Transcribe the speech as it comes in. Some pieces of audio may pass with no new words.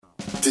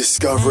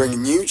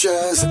Discovering new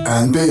jazz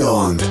and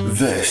beyond.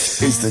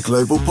 This is the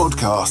Global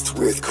Podcast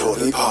with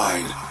Courtney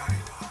Pine.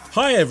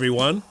 Hi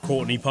everyone,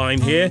 Courtney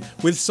Pine here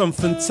with some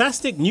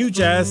fantastic new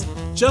jazz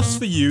just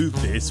for you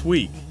this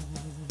week.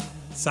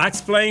 Sax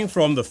playing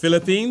from the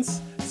Philippines,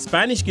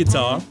 Spanish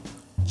guitar,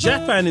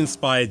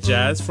 Japan-inspired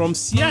jazz from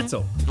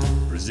Seattle,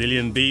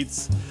 Brazilian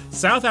beats,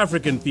 South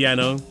African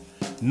piano,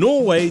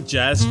 Norway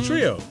jazz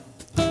trio,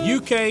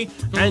 UK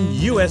and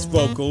US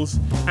vocals,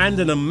 and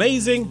an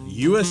amazing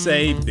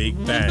USA big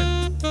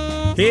band.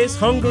 Here's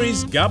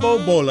Hungary's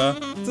Gábor Bola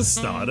to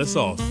start us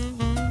off.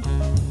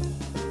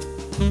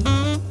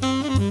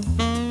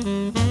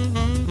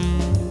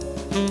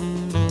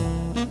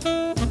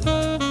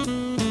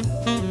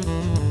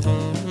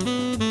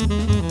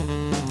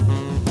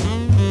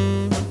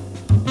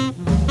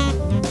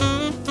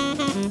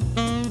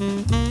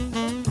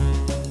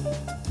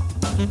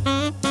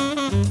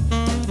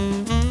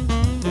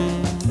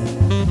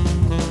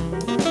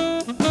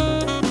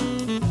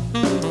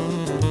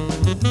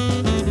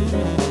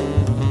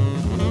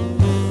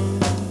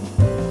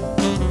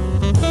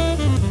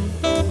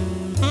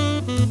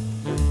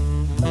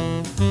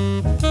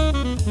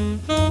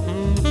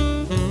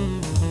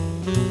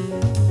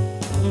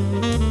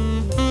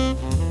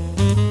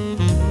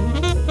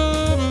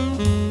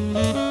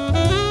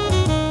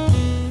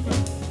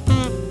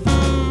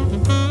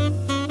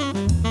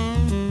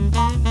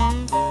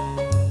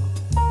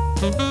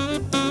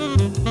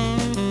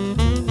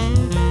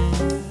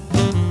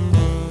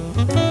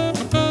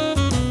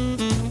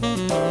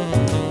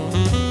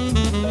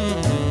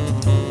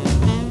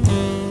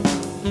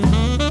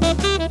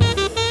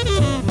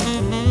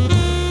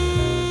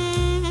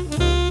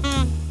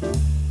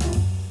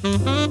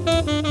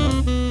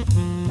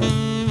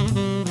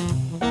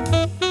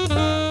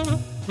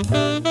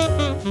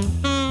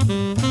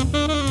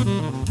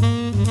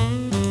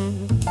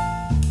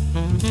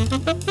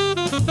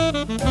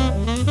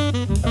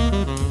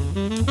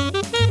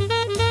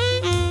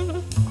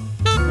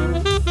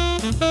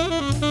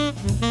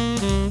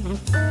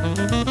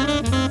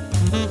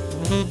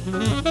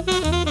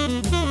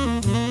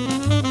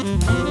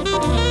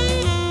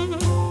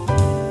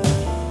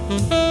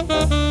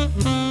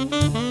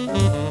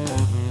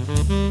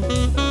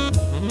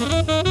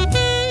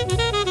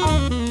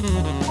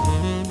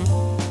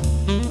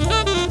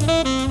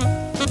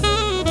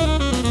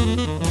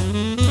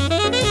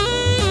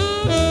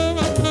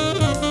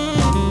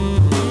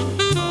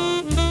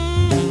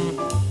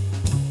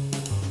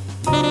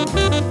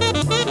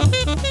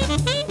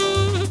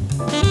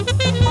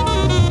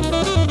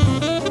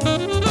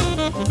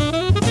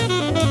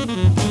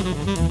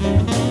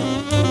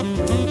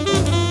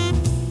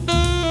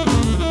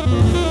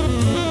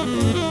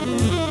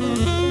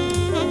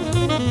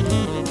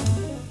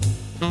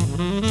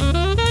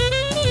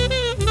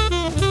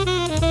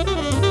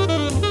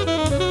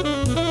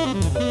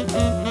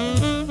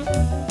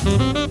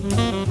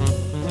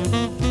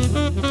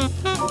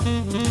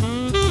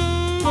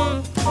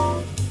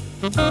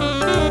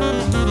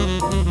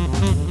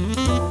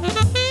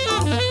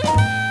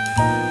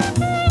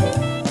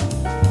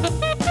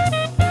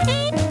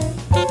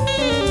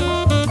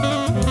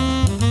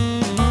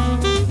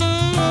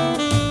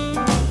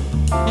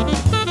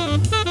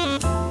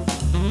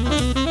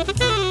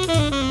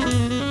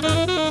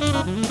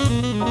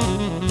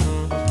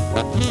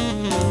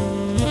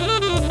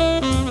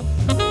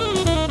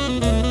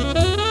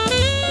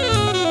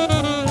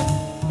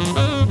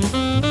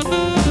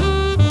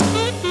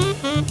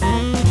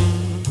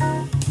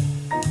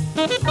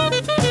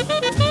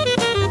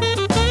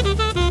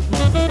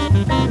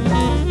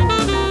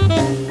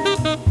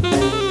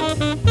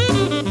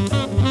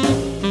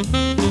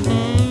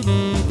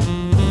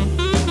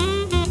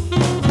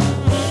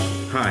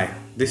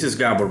 This is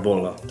Gábor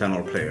Bola,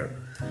 tenor player,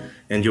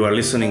 and you are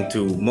listening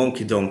to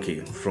Monkey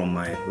Donkey from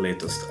my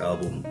latest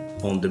album,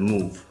 On the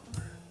Move,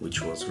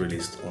 which was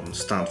released on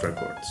Stunt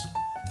Records.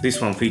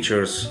 This one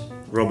features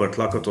Robert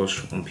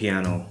Lakatos on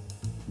piano,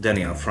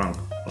 Daniel Frank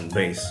on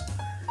bass,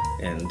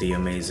 and the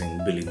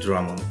amazing Billy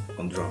Drummond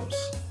on drums.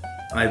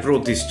 I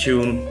wrote this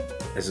tune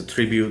as a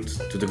tribute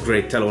to the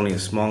great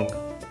Thelonious Monk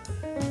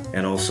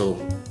and also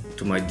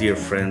to my dear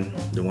friend,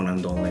 the one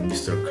and only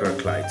Mr. Kirk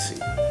Lightsey.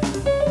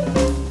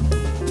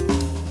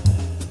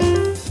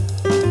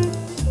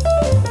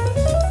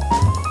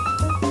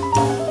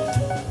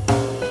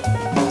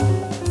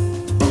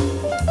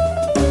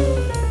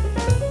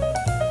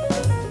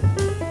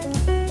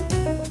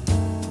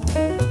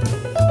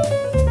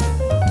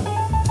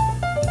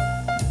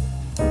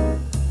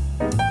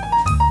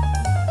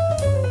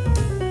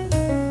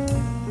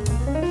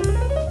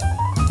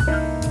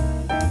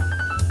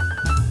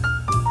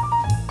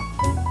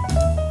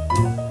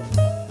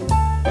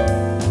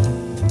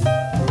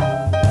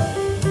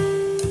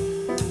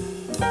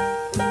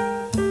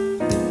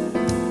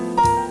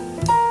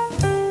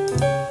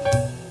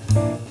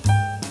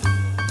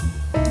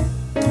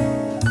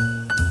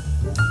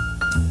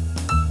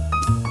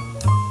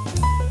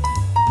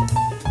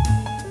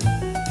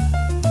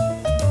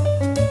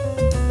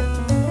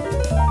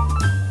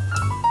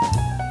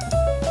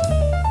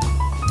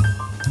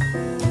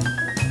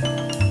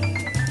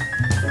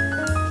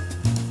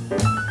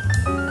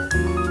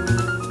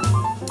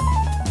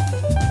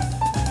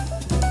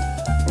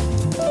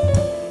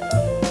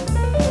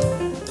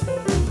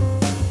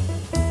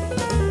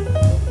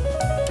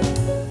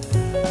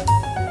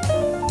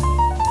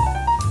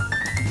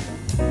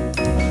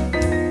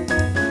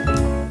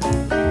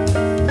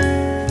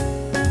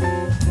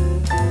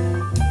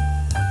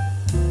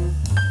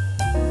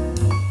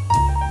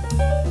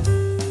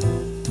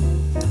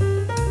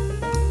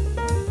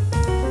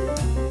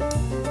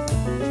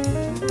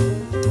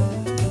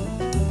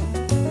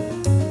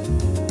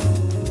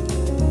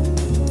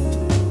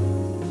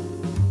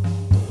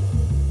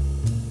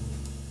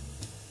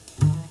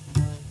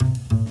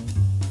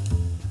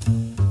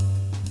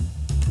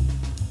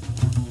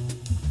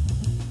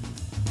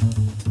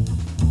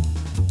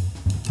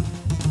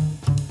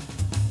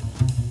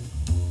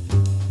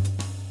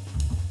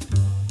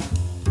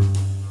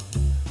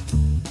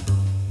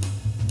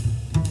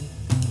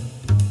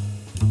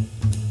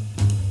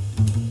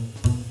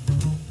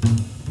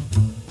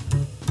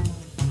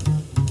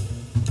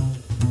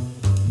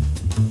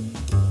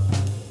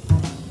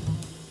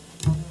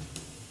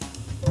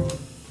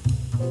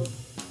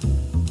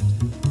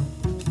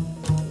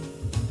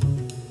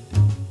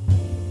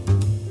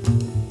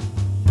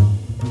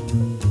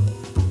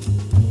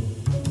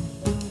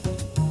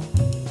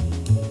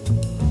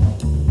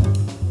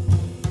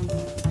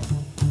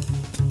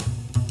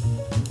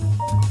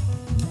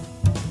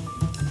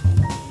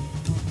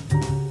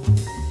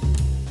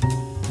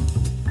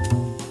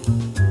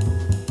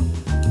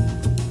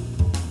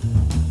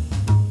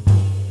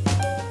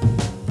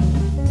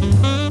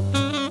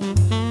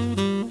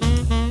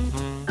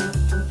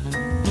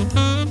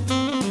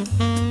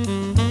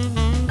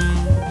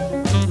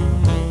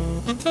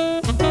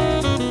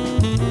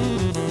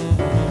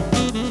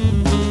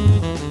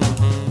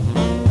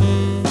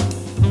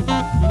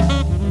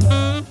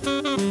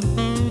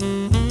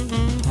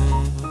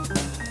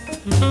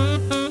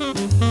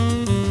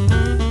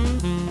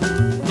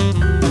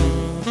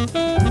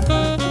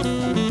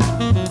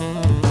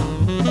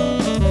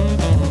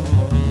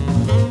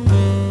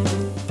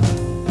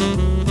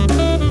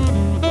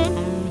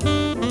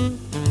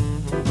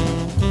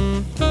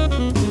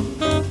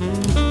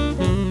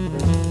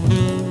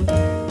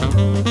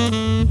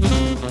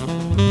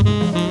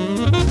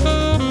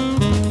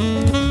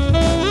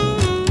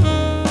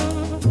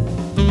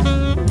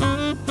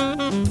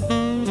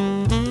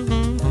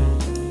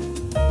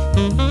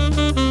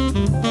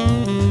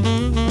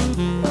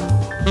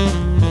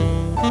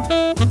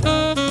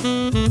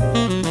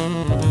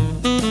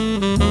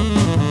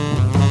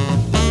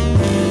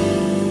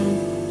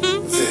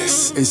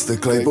 the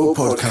Global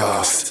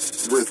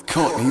Podcast with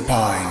Courtney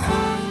Pine.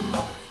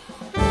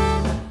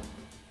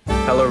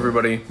 Hello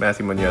everybody,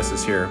 Matthew Munoz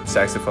is here,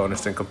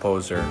 saxophonist and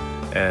composer,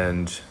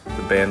 and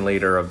the band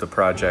leader of the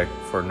project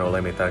for No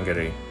Limit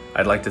Hungary.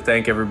 I'd like to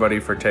thank everybody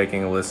for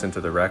taking a listen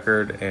to the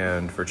record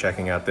and for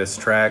checking out this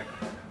track,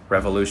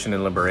 Revolution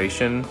and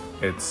Liberation.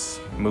 It's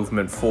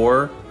movement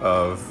 4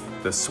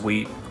 of the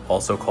suite,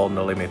 also called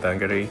No Limit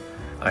Hungary.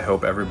 I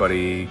hope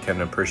everybody can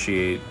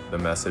appreciate the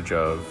message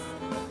of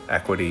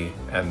equity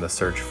and the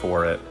search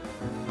for it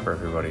for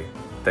everybody.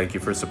 Thank you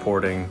for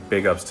supporting.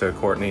 Big ups to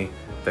Courtney.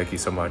 Thank you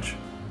so much.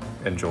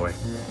 Enjoy.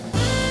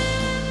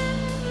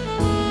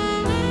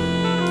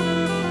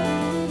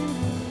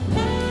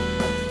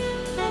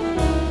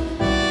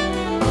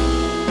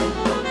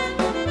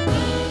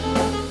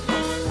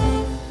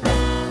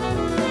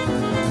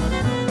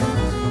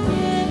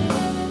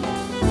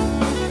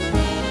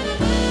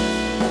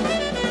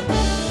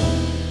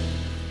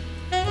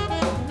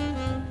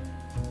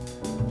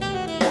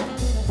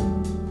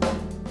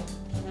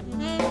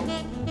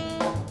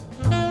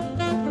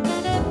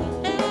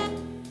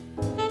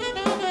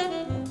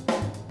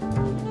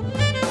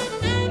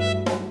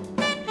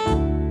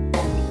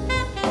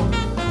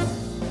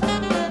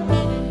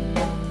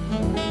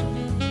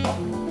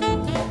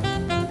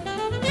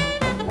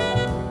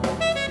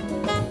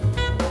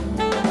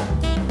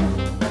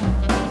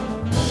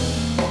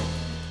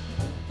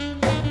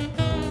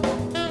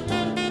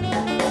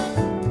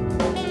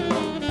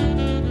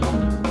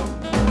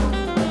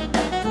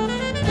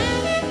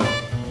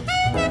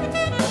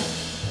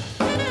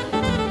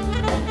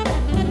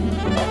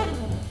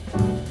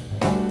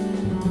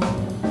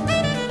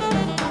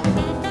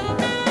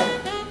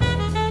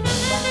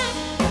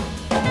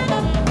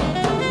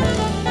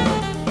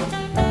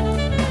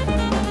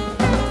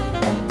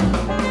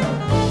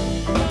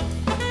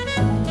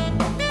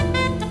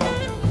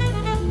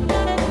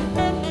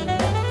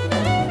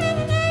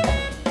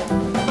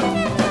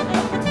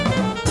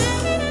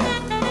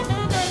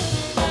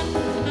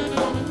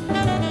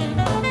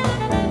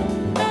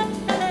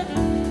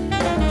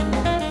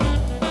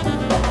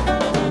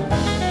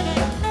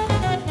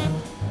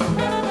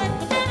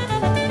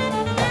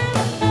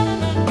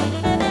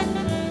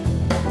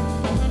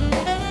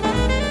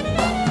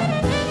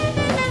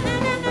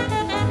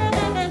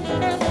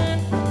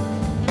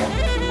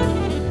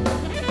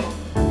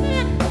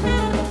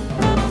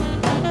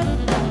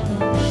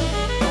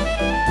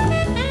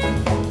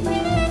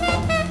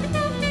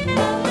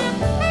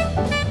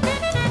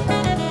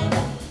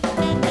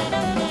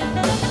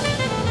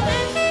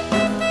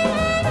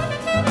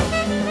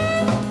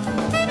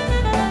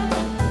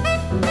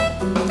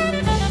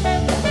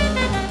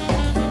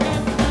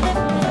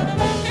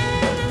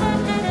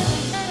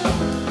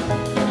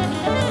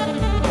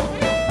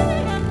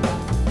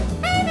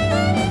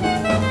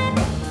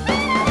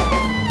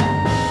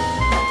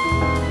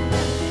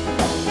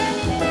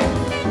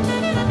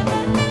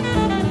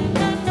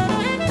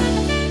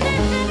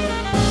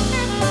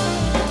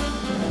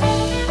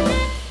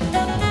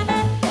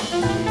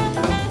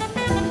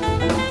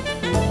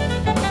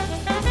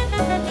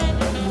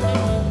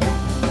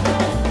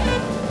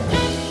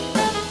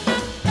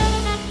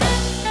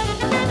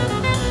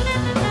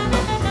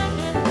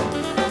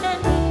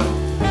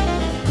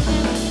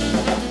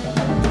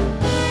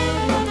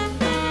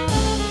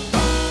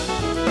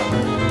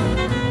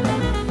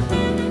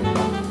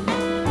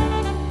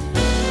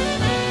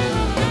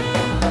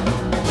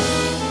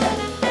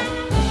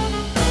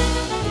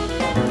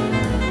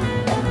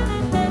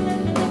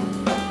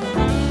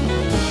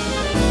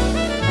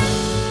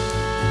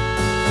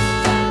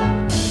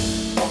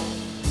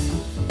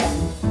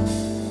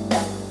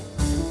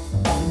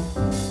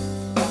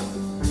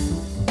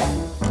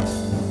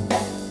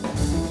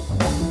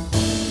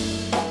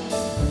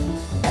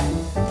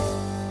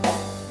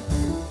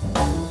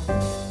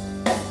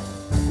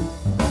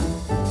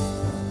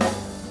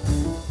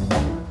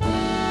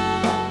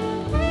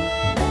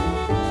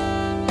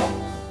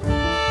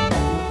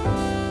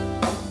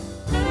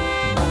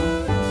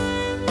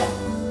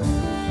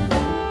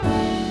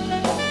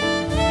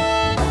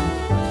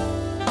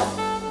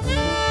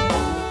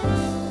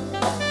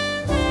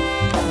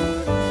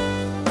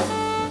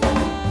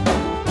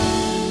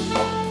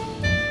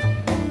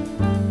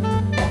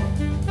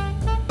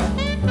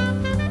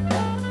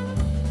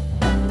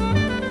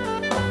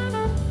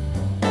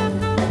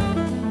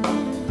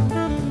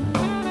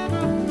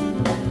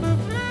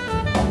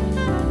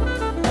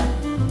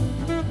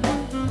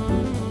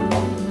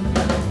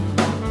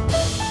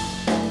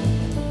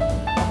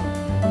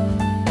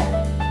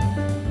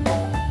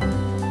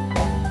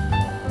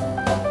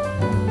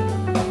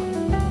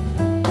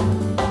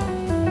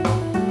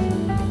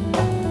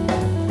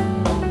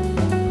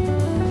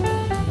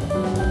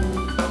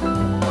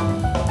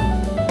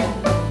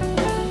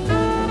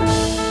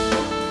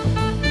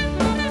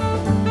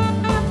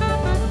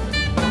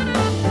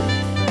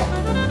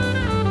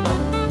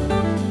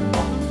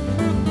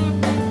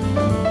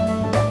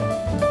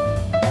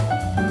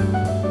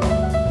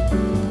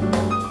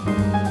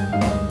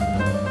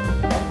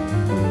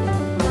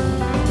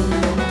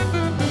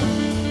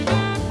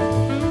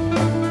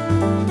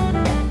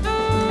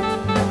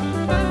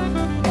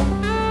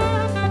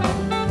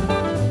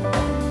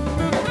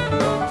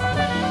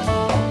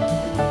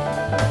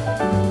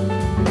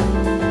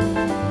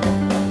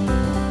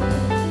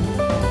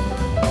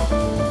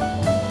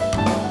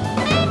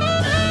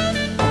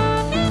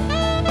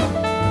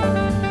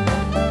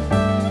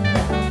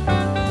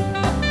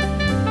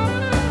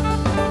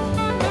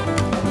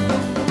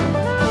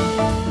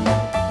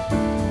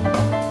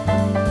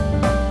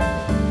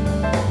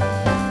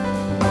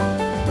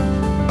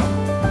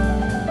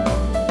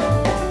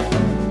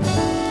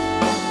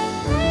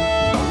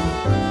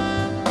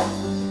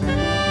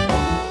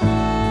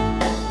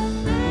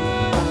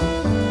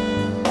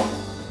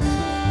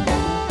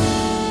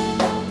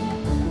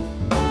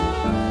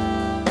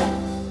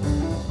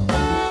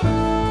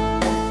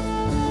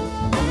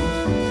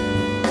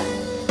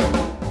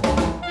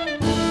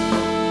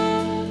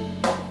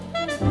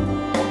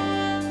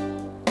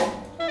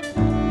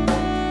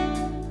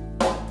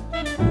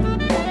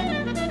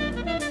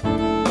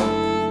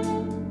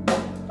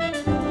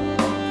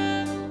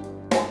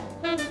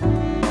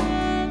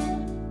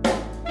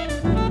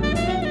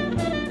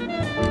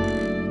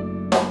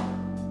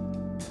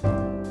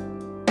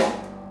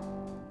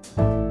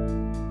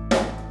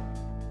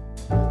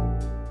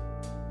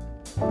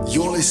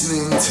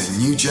 listening to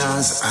New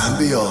Jazz and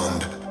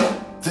Beyond.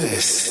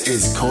 This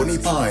is Courtney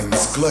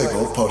Pine's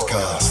Global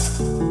Podcast.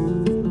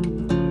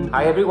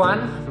 Hi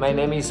everyone, my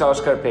name is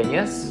Oscar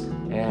Peñas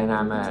and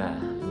I'm a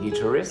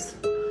guitarist.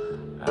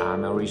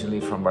 I'm originally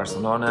from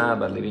Barcelona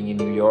but living in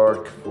New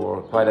York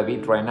for quite a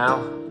bit right now.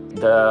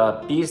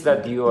 The piece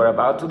that you are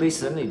about to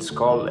listen, it's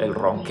called El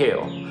Ronqueo.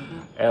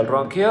 El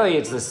Ronqueo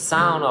is the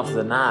sound of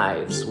the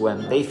knives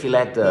when they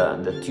fillet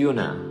the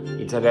tuna.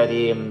 It's a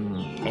very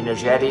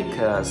energetic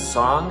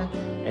song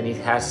and it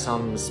has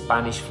some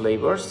Spanish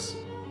flavors.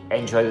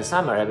 Enjoy the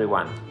summer,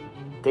 everyone.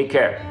 Take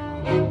care.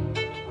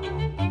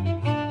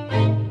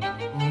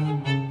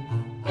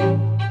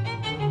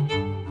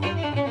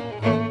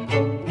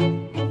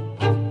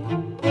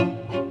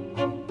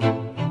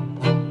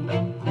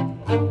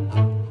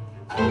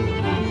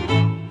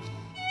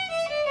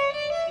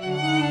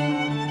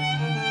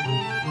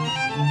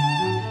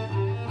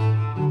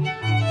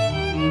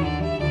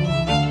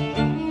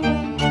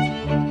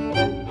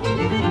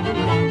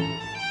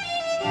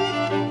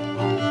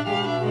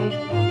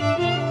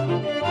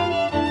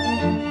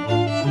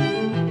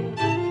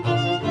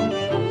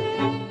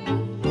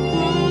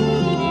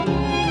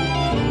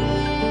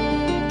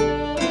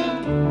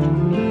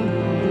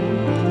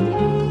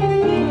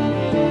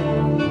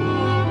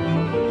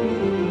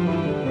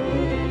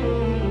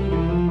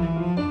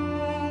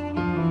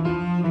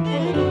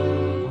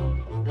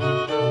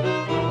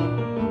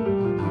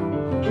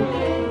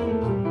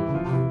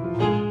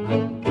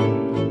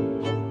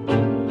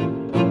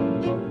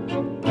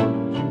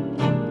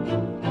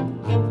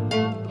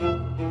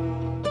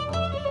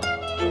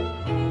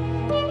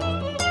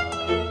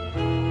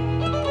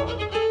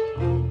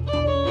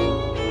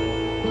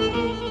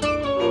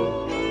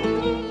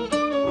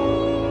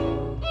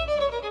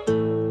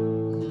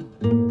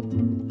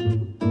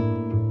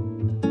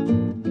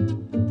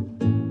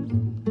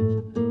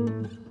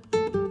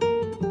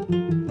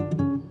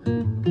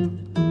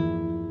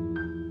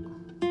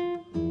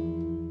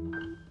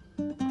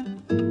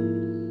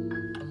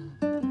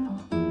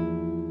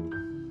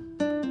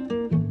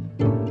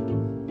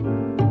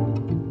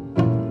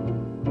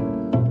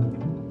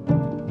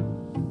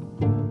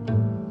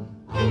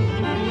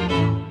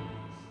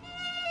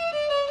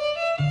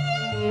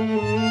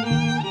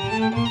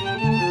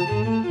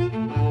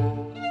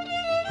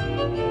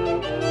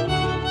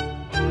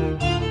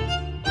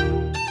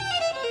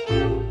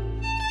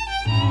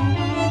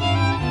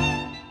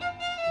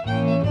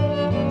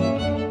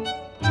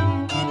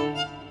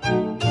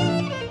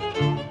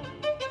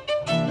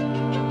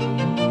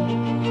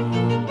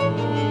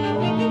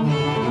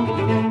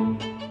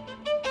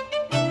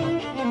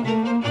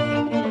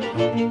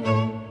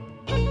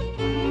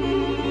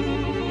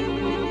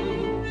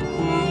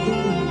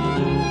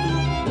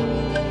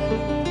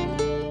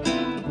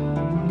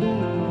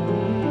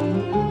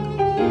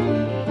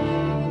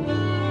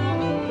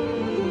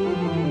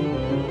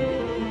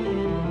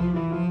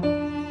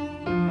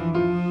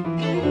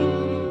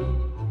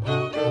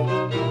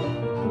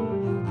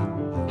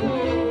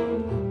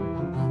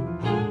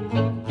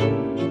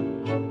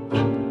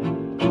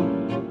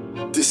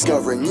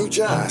 Discovering new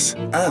jazz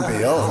and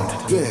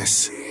beyond.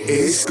 This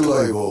is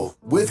Global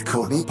with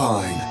Courtney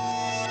Pine.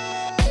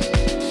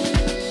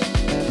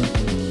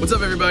 What's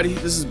up, everybody?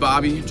 This is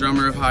Bobby,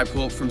 drummer of High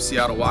Pulp from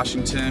Seattle,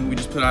 Washington. We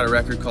just put out a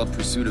record called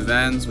Pursuit of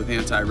Ends with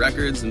Anti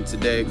Records, and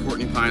today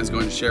Courtney Pine is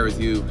going to share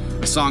with you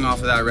a song off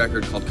of that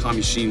record called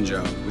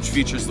Kamishinjo, which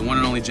features the one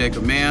and only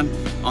Jacob Mann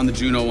on the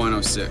Juno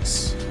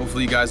 106.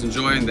 Hopefully you guys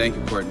enjoy, and thank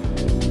you,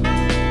 Courtney.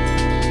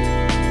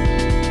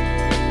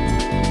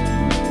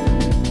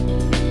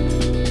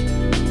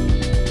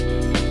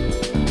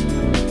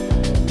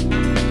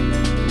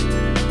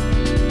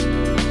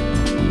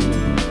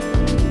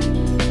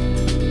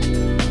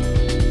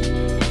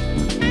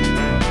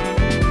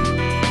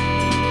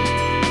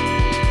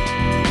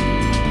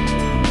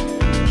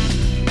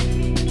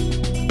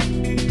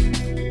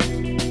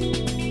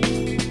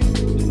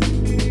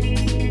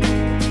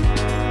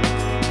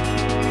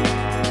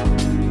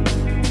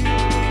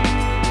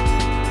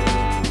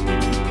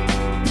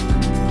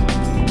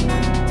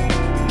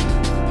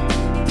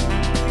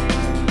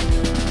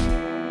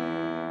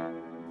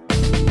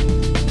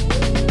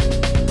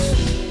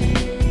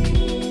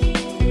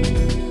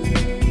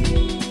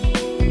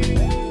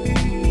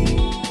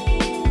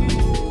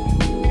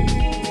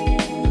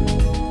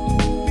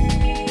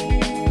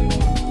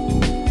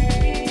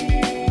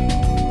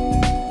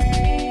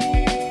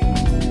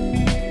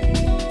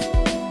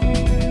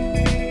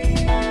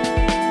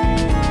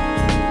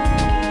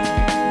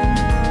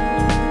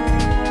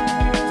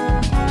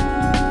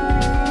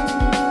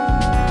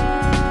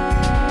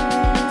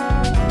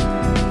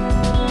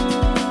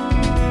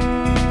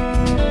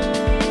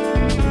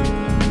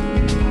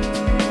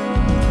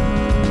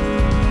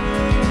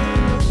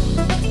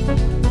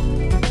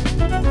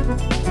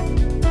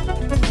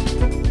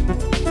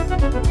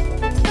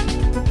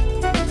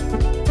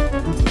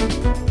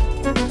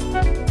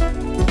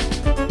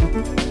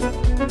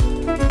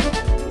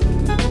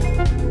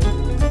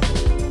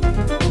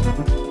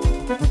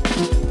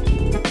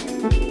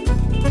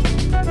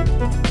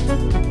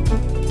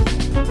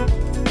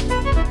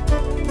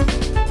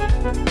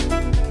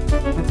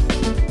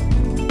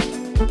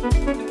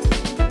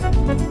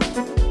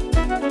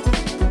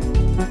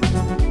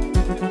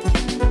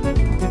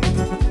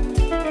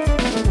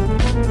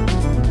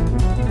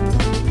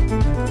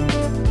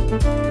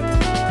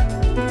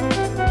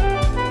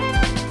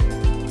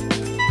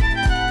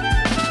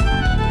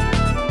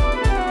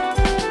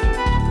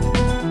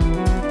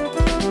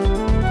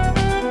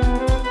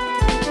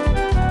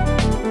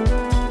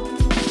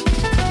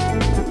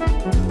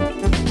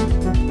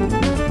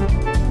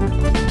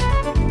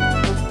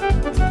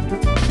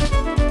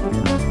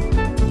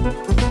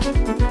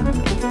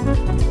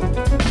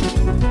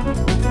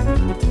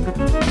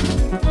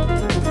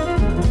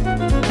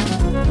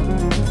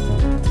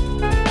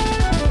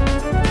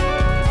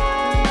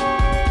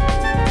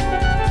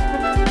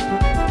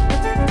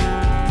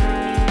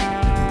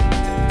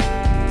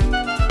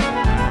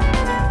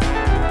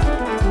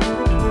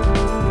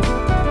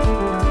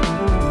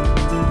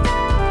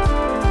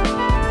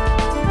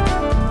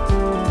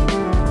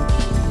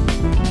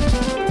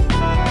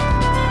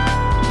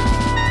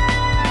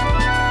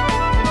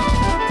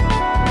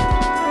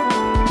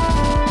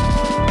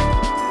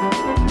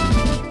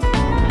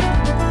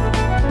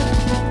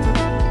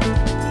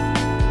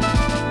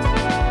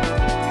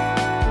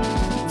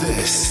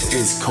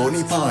 This is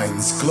Courtney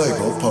Pine's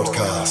Global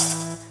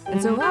Podcast.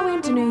 And so I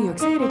went to New York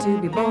City to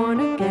be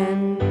born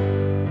again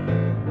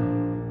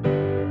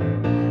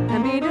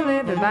and be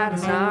delivered by the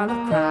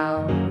startled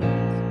crowd.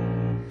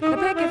 The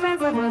picket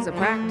fence that was a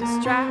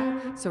practice try,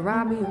 so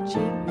rob me or cheat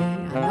me,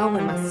 I know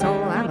in my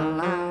soul I'm a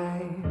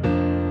lie.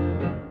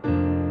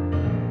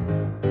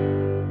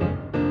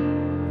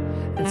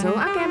 And so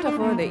I camped out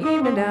for the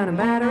evening down in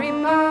Battery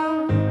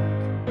Park.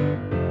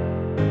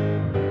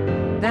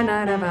 That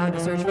night I vowed to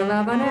search for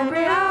love on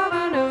every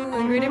avenue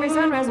and greet every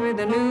sunrise with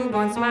a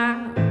newborn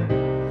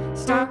smile.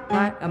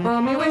 Starlight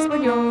above me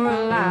whispered you're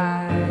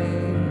alive.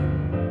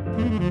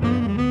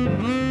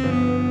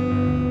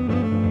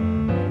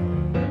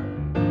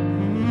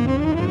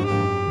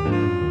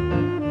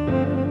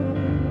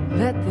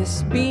 Let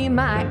this be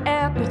my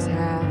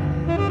epitaph.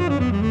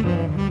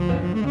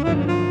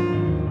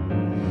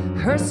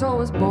 Her soul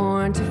was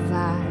born to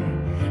fly.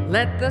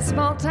 Let the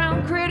small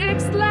town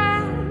critics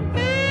laugh.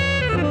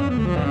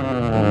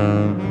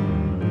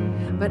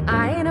 But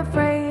I ain't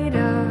afraid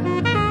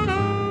of,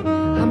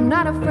 I'm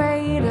not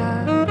afraid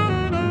of,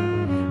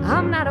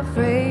 I'm not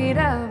afraid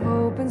of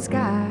open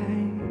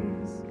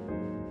skies.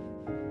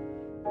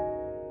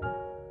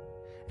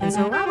 And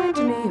so I went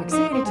to New York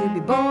City to be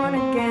born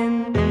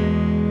again.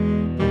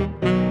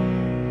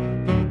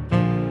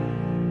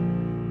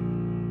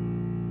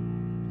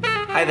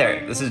 Hi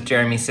there, this is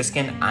Jeremy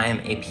Siskin. I am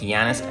a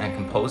pianist and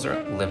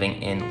composer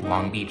living in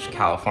Long Beach,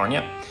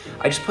 California.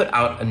 I just put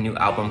out a new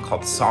album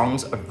called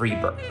Songs of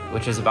Rebirth,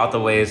 which is about the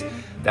ways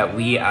that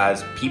we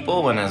as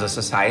people and as a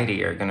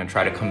society are going to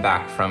try to come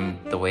back from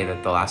the way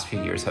that the last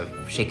few years have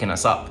shaken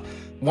us up.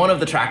 One of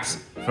the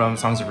tracks from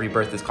Songs of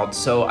Rebirth is called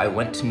So I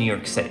Went to New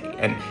York City,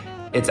 and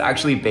it's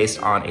actually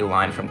based on a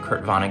line from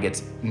Kurt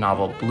Vonnegut's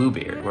novel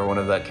Bluebeard, where one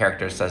of the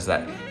characters says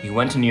that he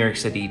went to New York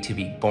City to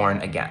be born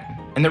again.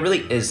 And there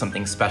really is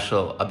something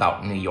special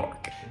about New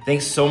York.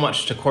 Thanks so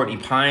much to Courtney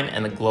Pine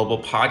and the Global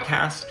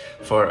Podcast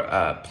for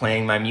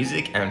playing my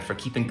music and for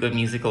keeping good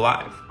music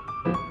alive.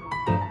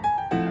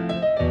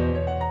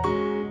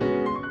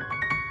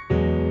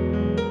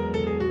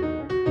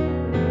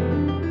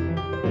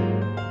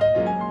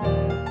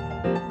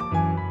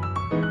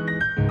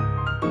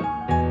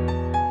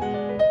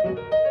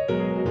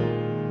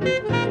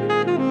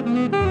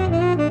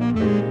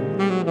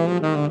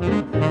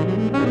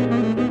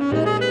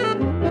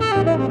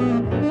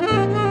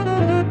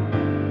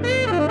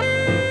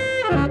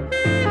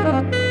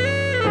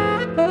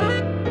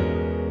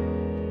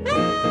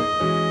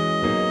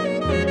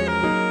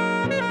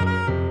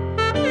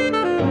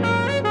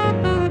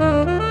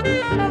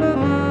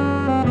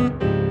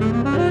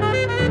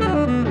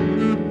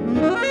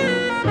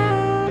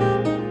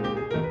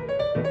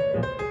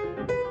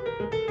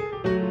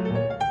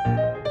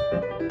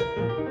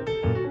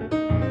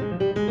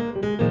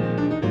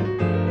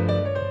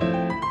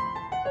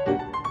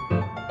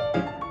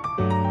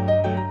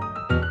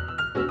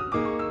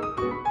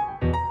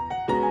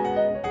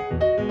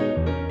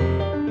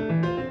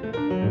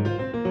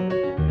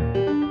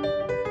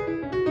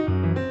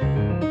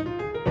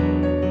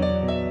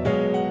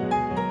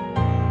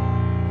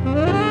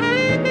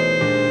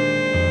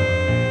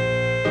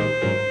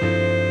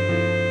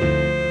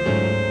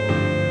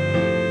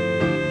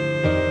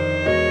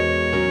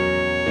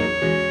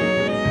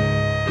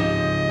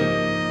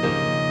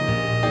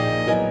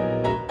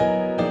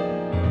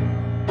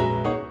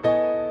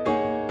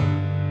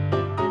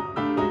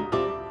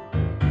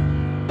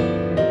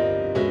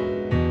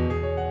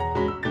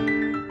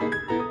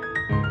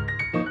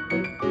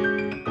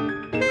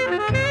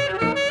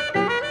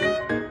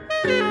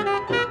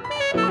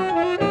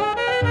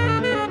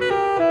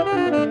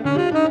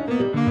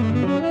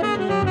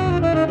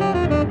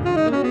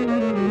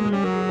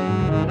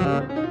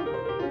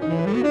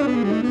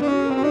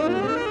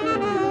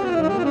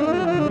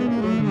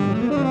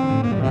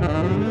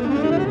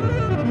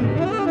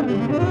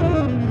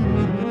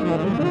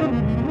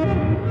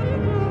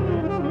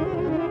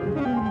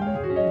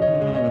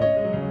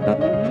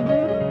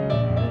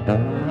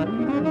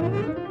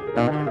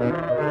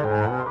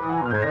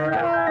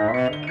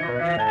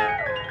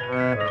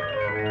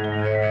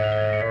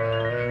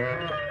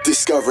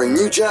 Discovering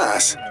new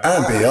jazz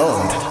and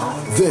beyond.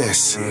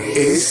 This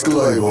is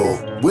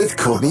Global with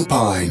Courtney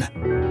Pine.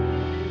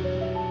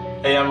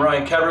 Hey, I'm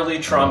Ryan Keverly,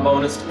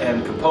 trombonist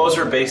and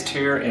composer based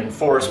here in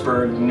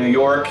Forestburg, New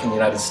York in the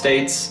United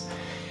States.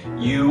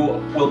 You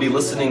will be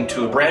listening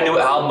to a brand new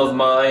album of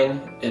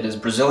mine. It is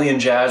Brazilian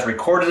jazz,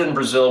 recorded in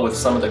Brazil with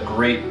some of the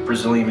great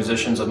Brazilian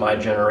musicians of my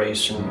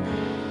generation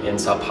in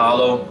Sao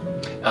Paulo.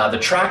 The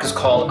track is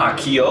called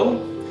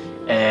Akio,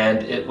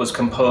 and it was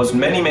composed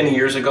many, many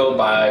years ago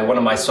by one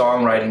of my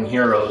songwriting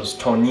heroes,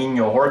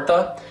 Toninho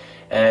Horta.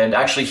 And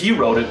actually he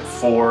wrote it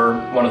for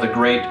one of the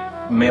great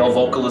male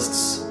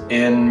vocalists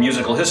in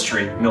musical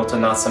history,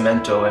 Milton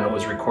Nascimento, and it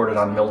was recorded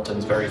on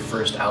Milton's very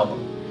first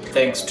album.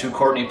 Thanks to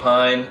Courtney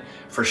Pine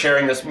for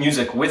sharing this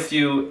music with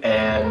you,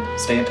 and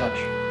stay in touch.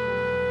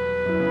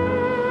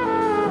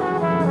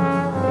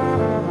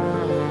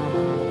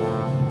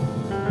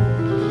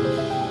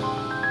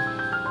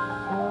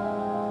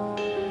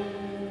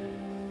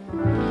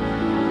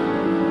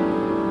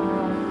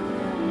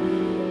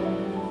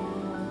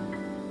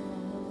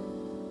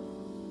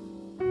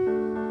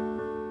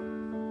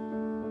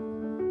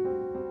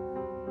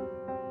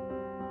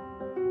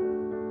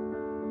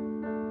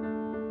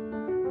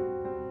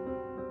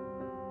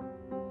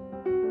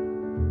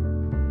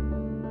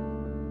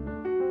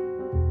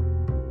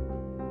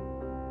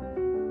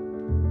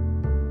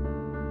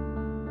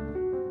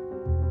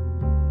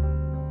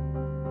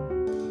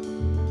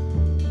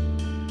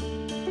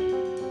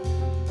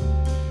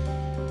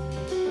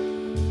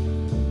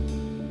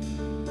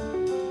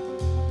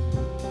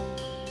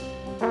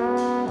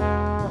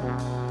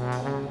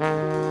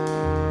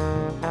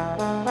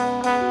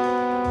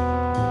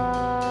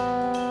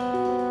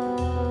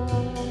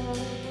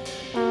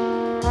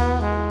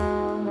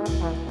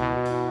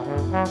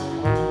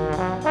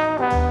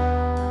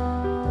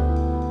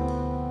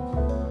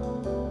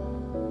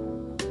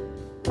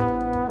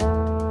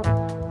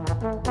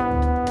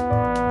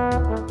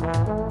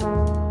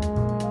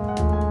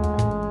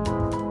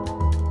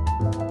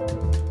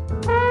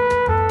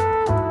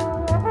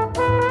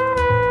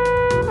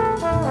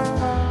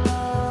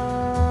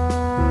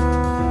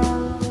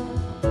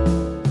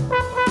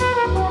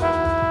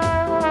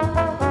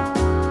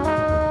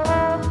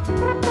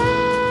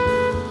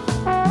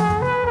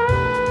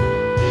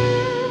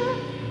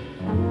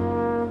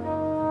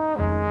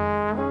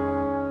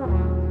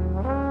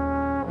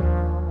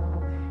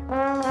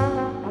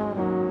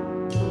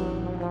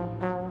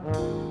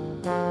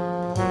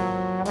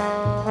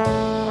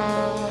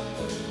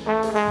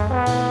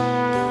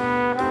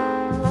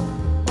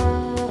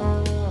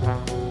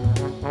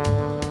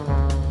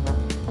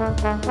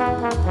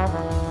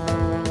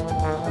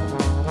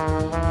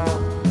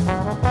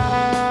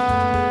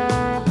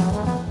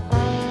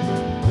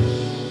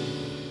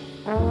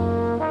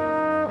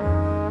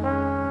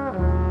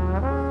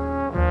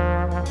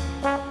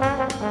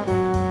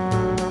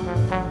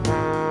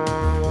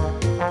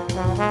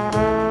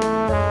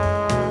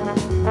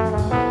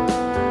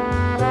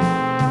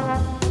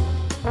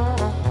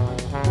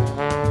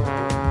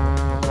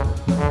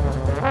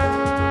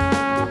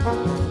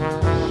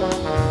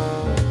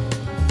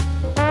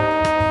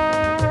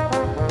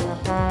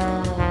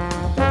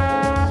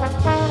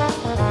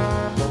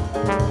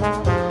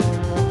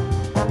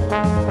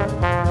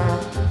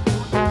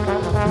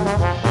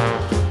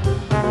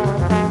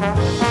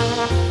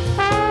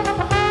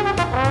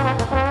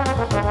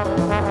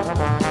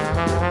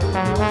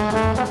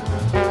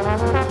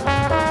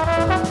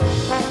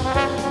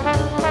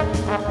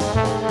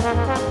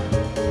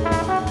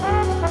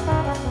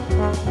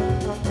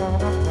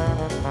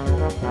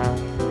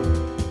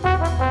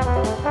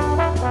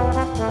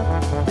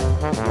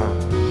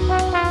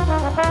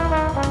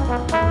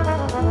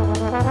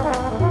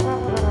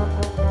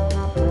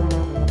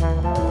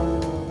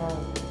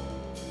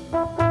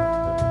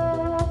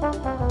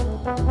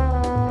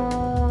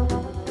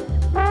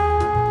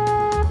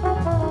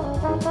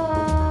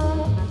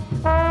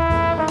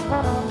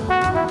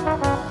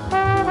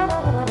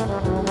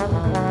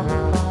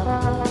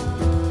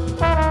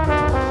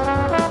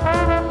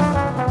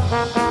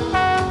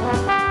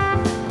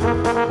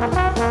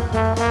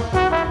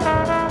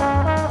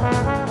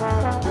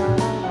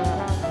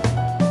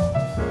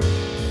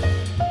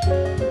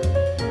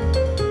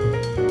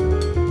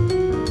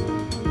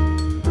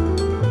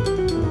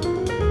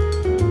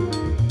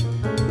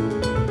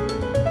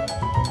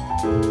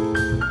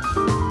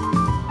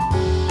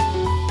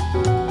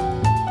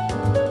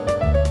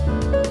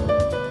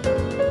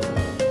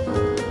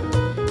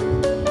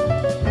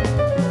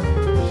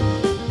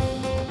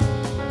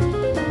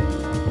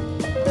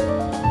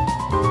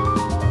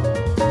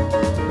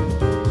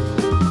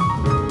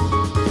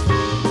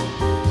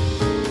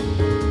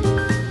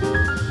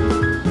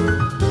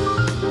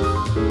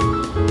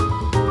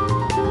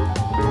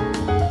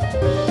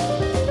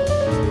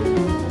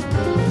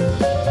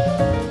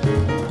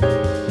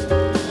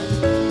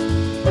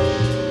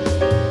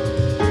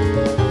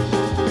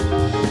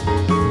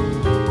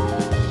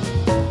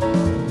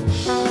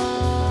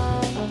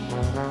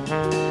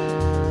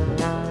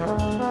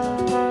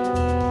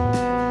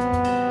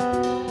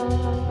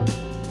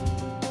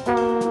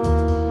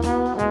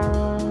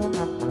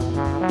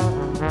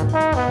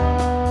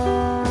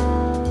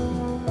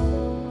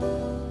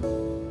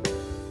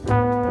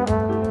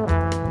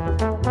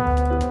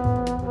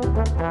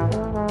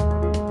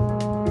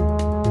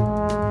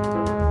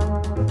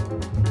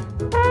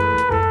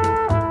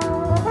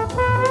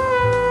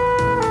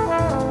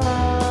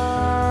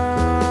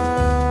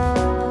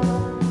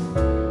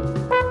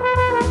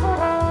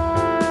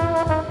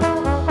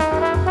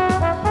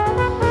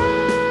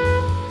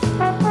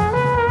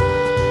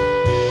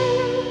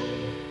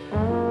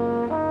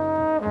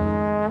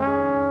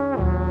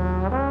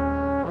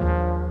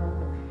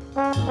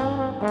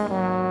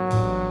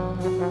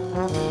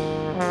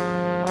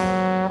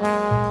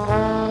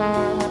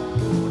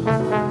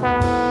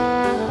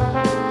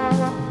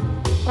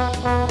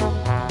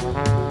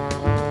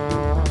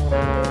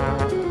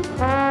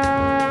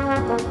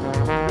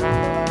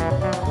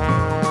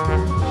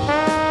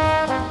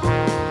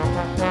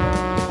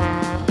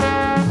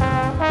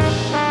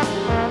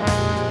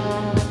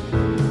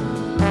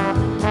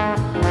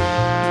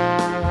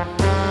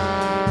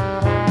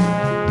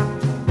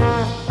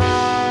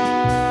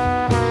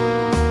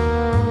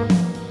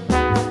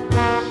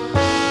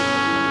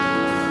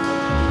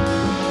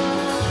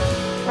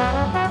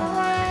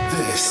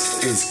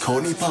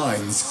 Courtney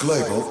Pine's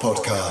Global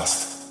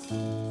Podcast.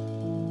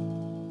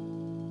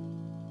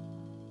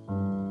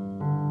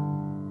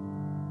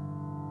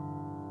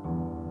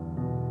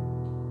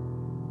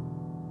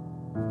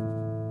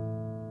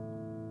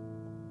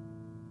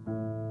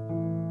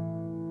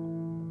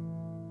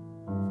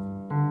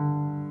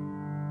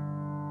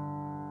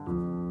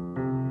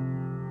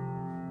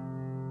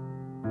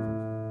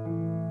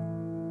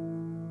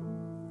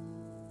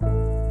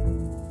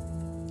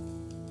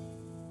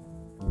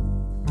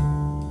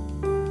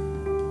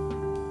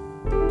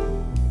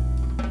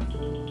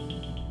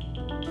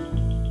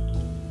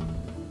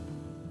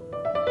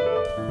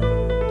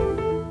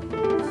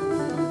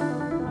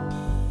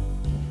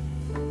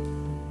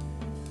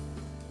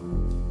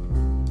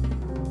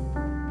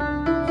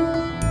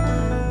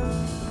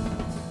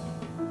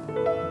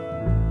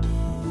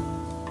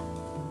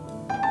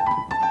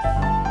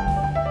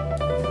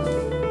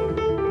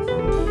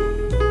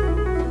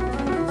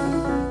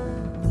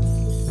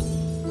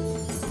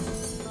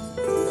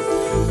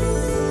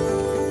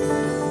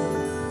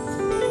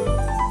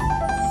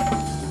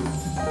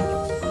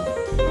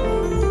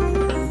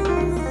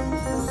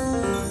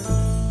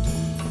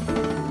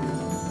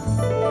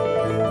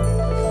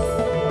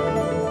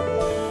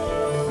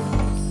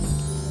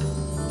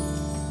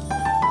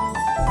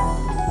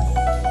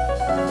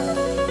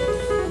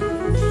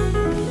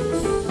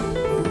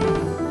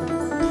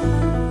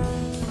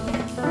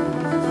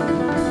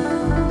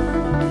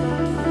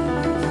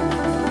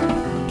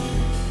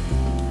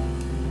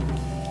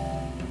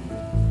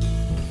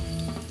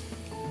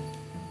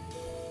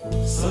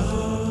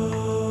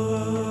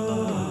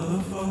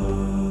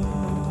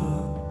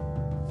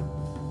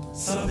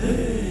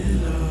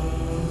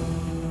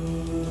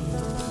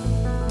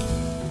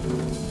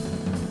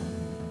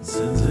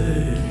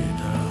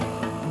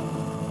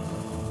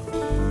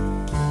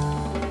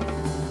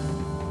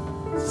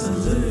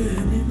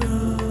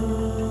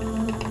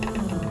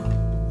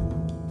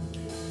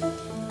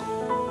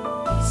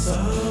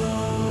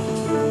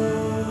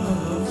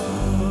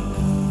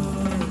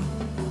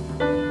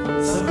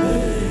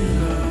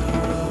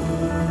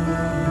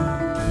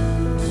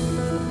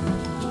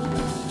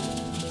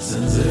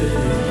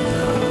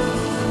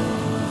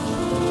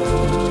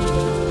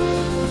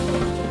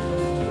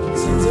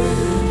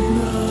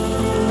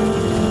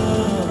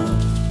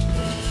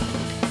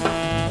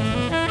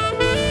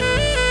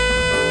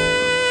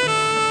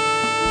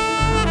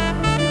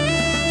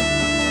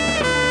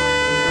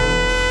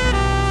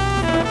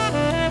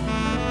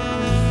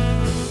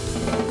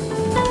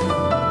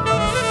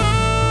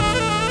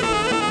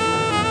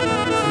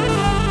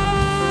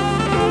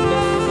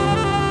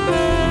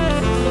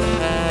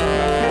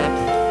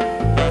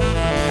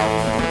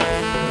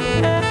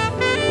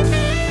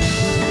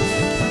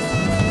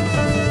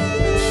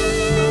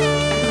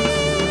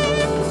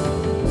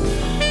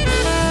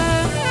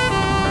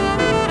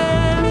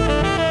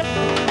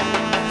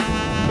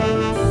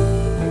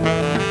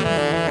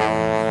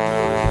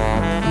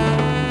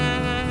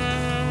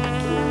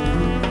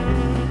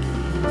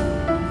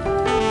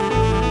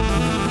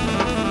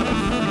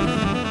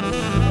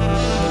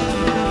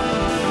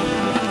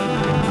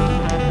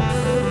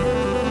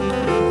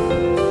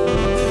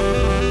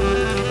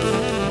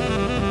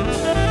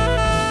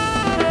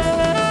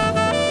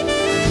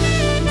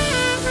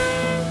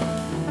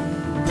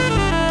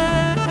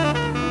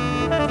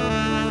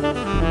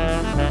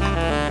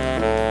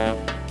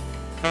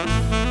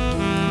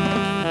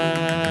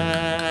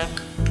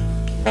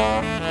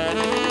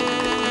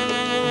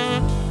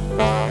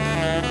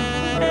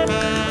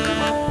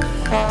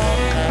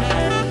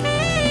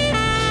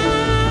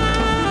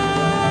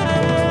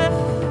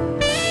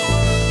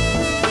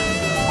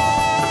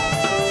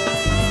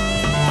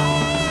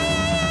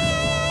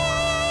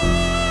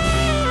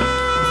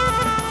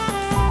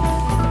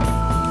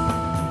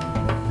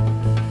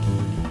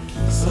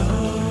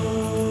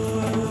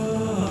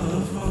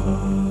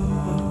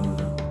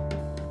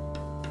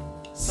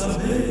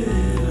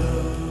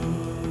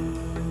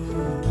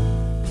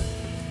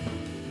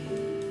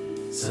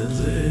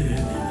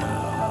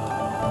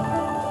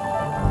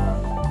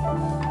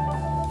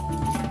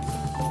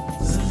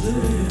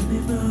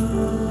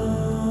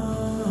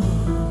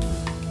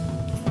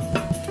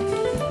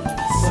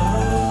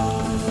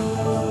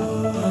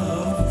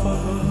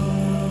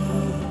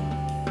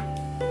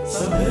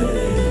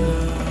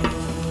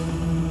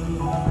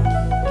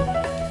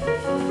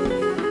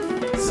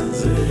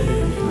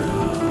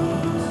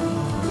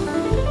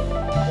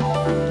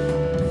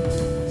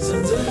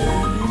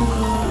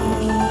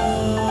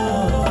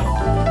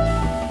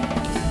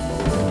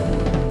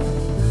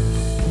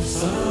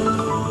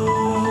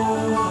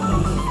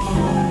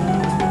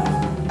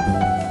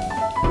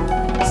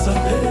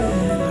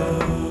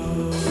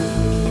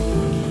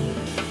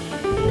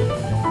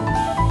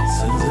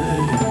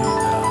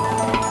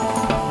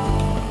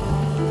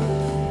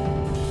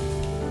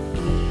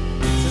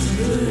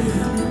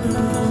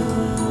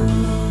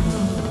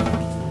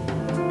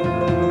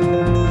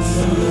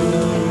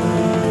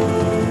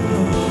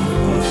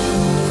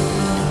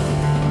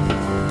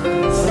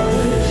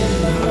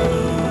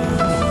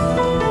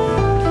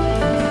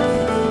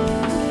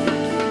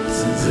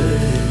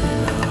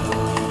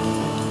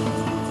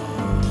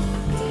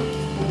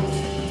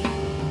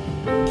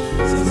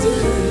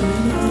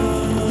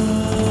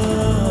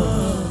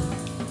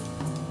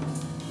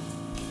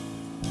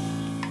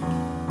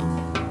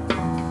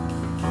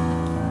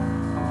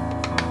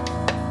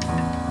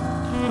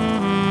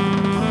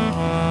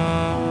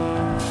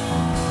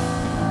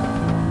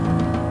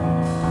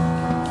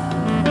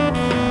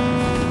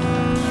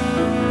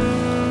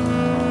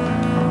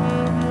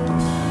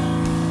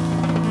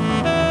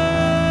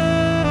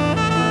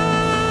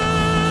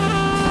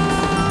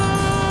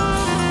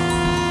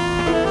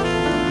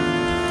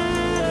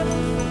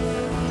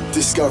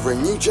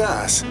 discovering new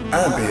jazz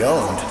and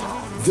beyond.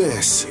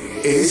 This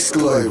is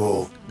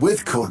Global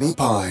with Courtney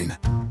Pine.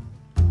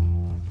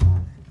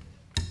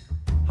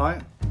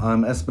 Hi,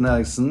 I'm Espen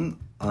Eriksen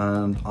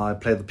and I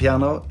play the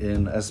piano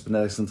in Espen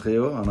Eriksen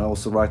Trio, and I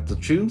also write the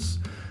tunes.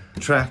 The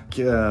track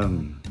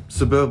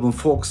Suburban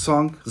Folk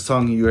Song, the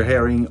song you're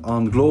hearing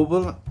on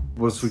Global,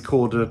 was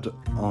recorded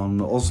on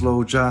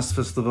Oslo Jazz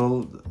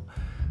Festival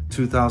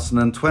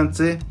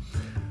 2020.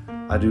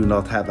 I do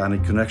not have any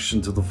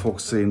connection to the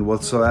folk scene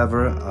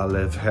whatsoever. I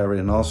live here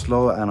in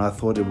Oslo, and I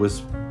thought it would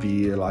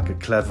be like a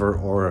clever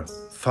or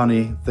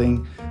funny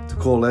thing to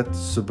call it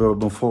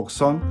Suburban Folk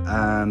Song,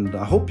 and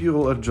I hope you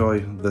will enjoy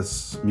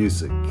this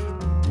music.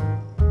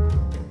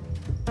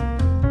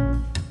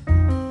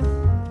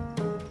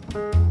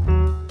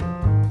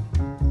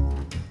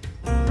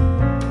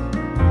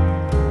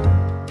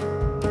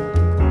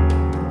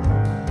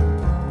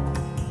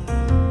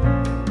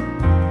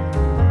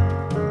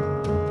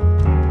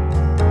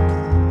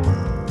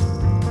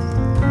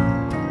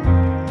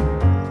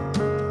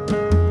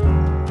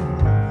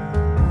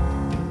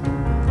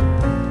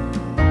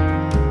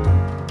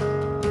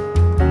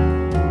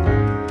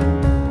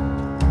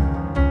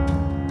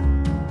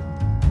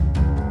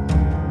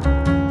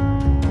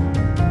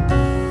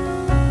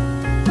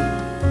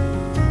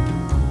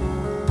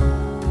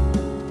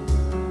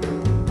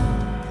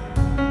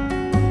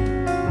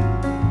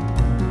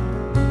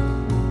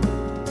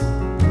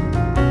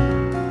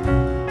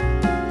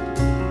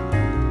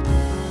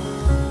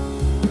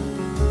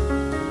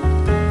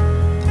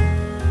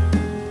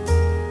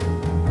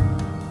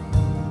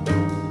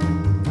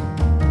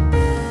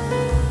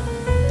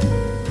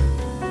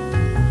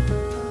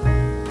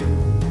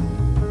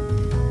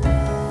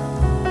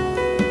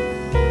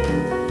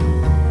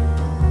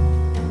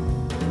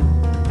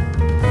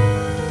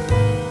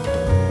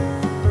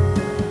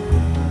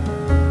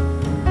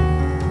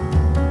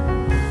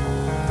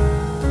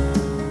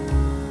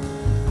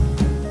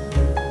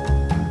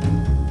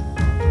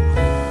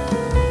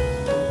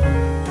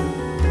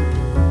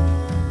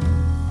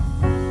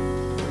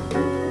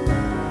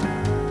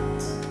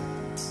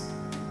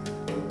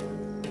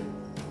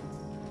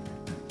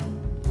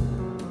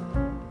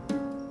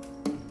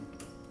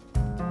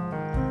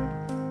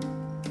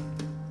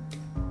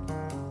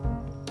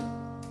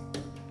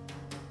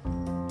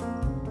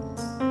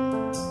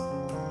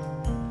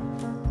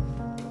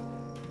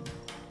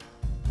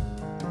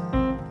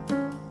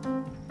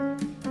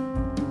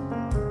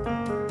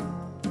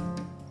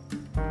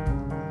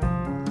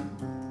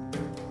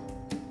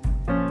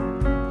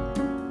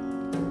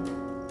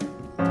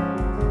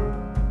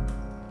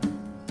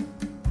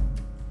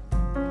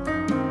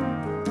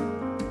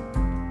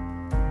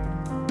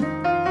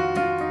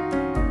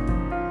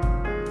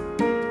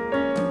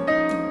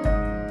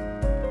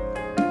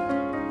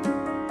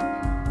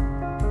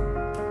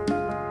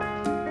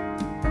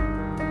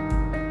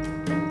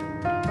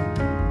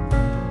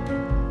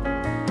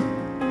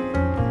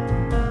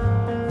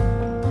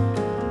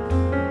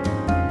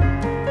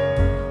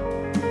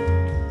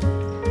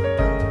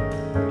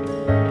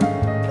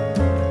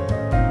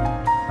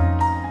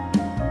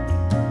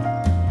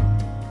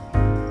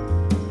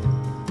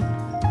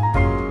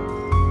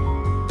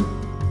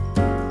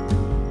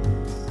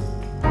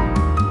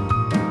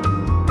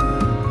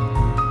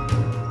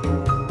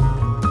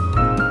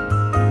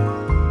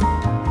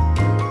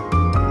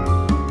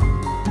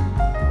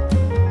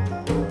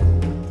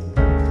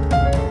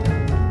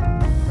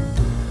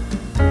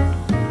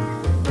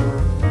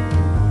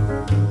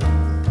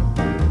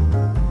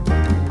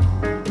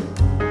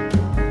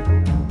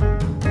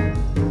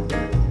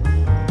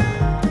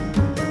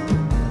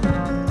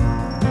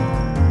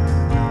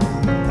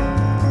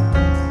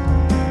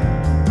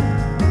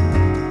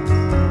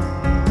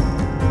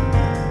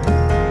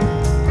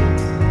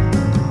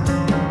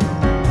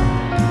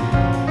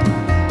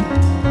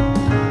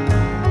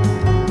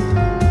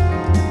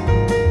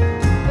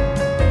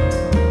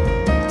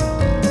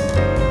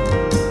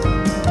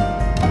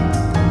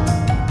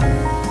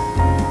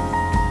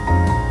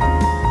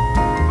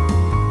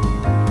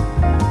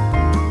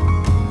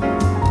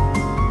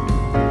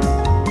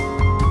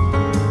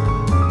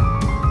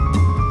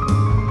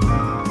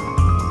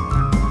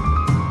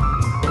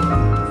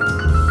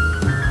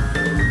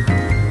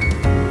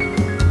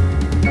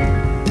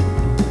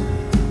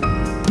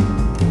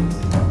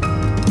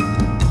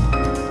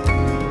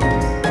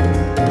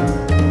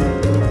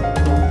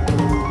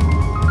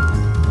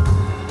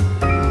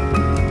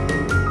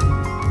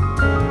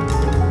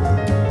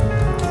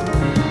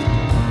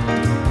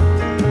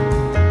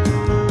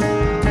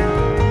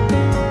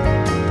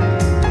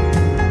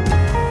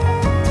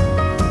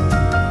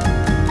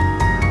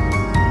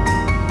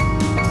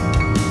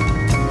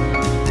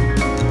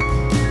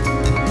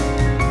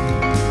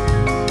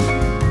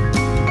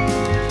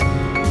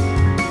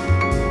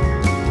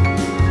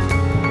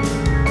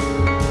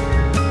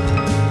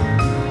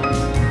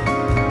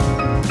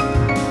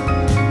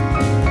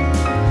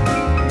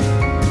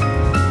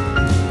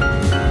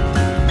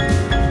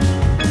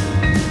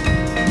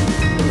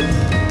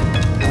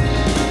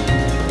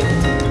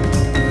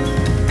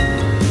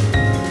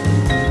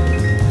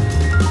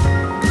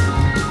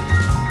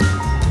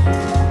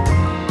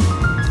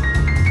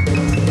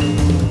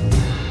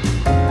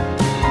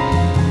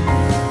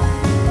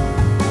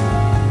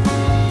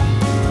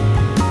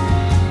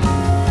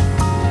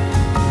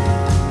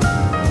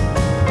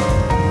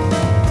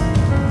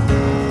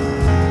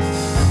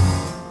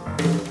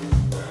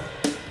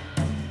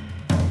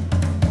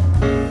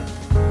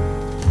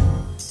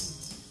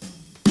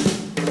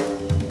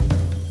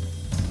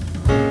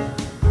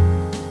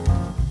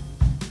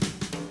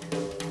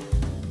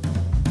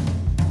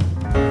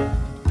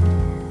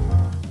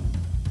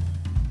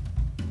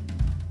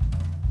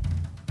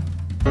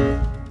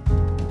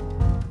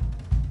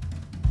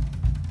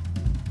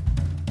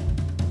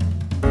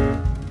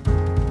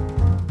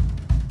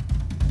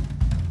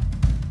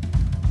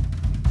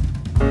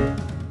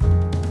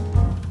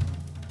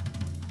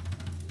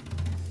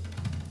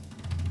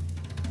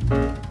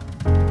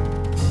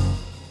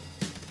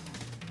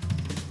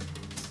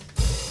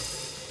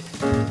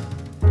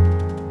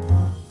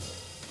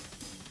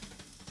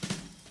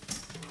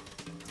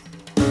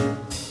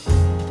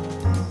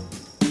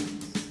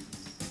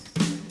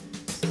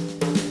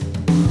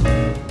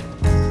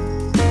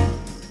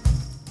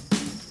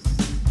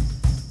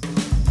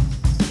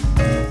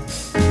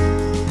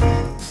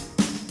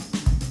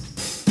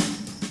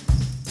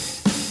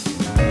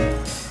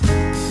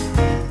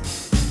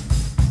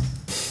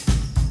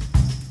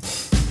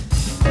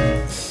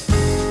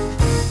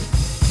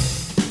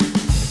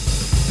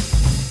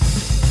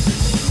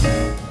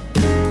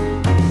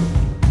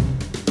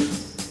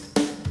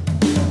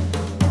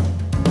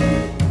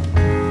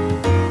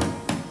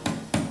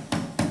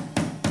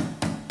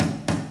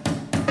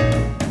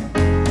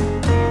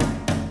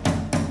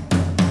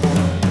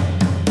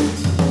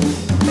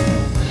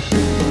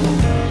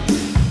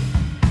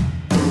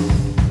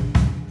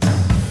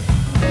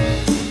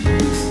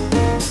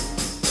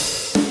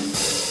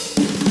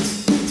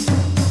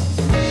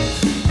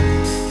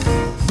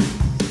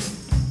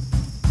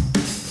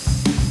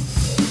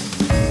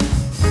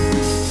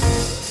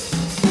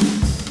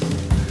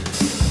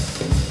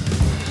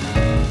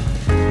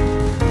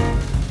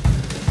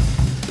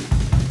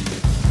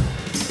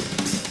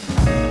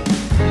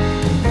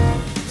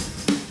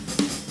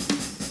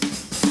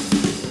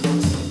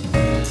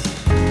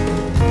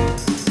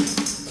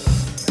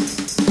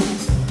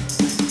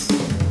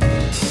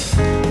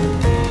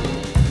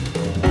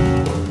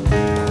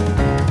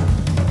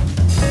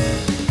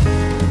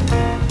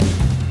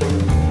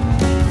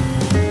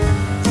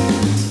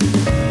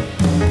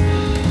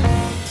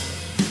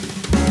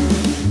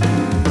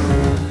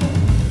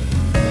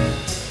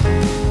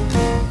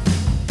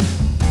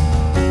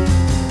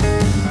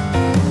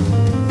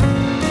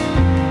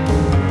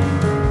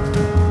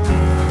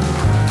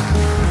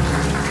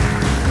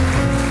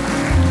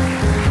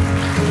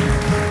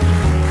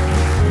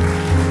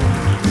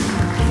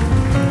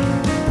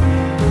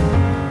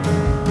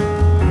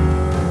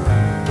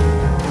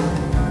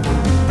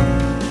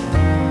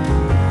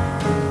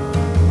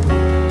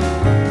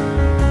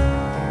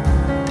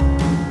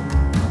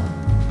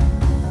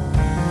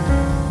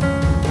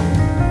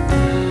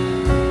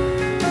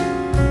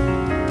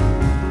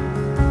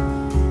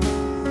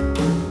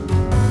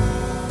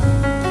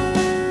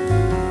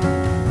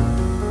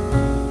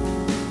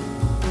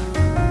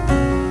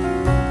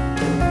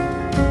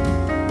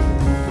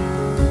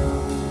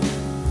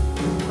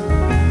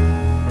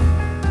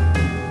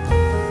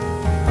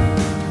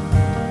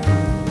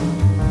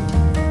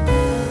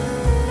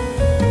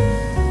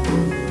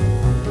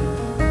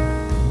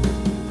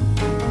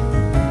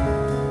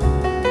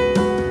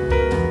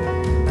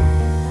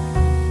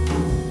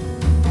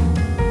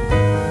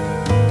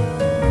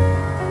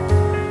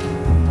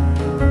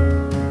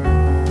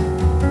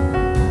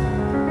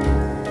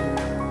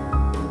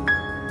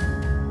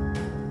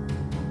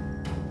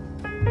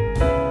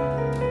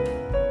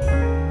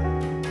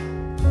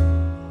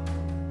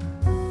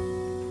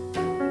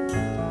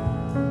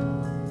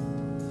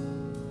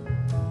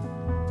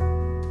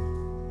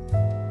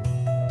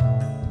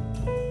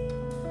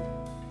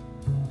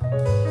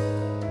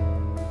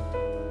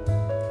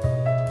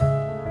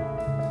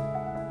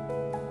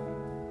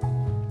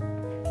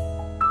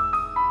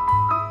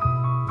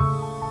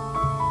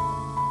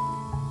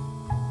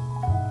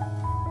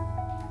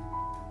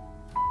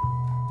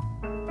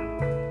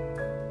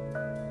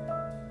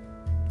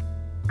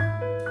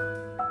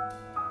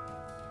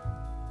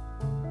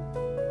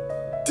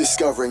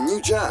 Discovering new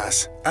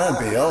jazz and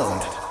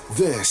beyond.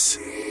 This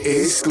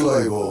is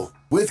Global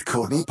with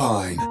Courtney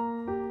Pine.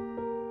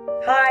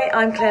 Hi,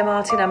 I'm Claire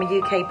Martin. I'm a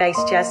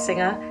UK-based jazz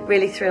singer.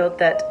 Really thrilled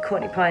that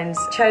Courtney Pine's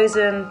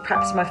chosen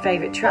perhaps my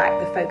favourite track,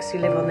 The Folks Who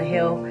Live on the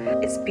Hill.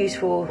 It's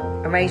beautiful,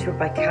 arrangement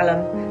by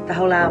Callum. The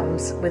whole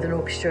album's with an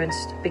orchestra and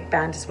big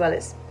band as well.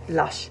 It's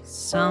lush.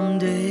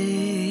 Someday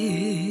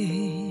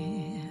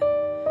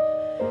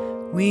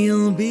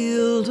we'll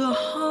build a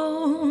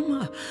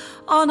home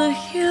on a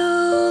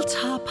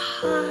hilltop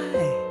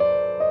high.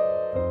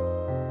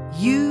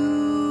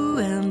 You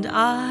and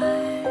I,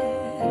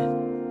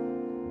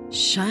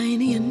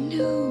 shiny and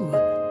new,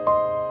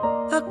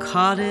 a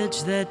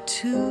cottage that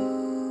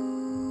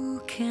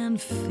two can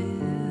fill.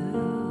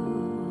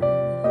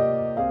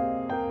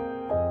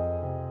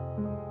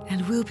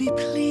 And we'll be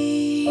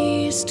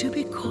pleased to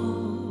be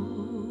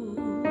called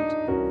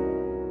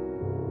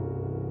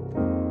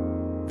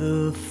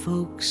the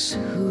folks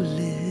who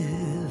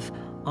live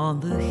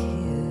on the hill.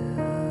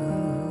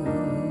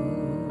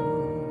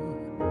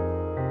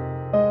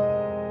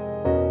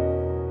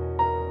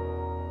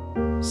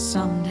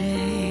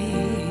 Someday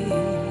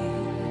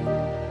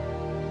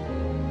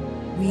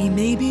we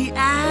may be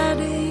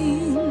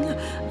adding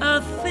a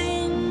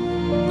thing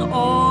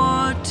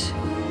or two,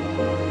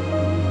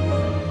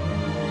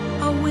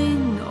 a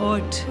wing or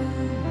two.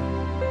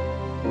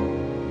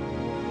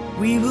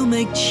 We will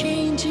make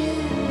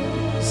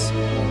changes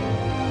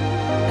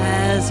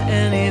as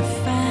any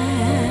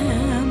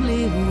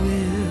family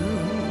will,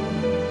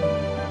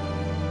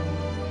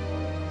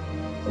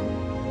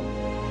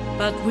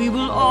 but we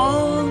will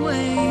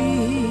always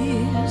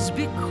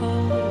be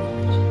called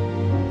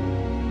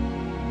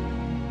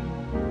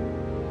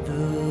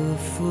the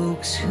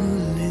folks who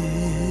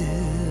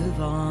live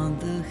on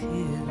the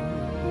hill.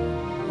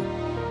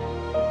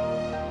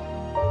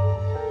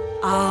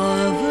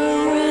 Our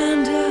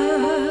veranda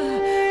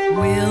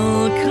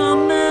will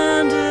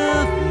command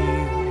a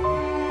view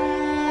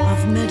of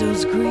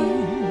meadows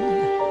green,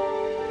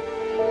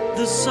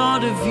 the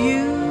sort of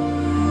view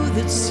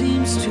that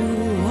seems to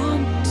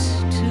want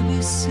to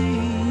be seen.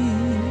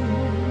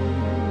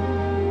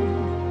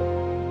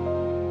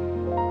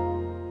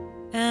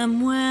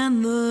 And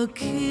when the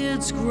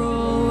kids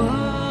grow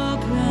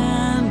up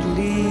and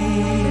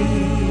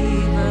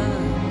leave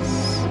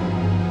us,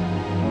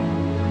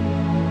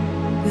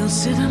 we'll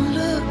sit and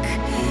look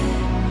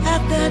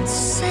at that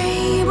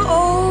same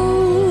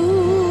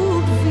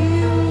old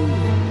view,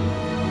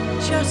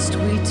 just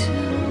we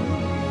two,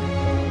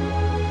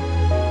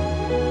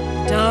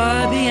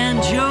 Darby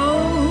and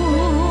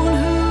Joan,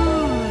 who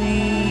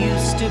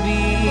used to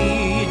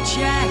be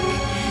Jack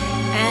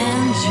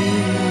and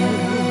Jill,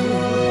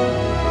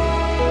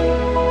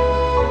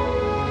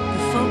 the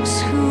folks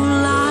who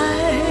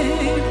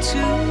like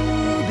to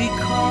be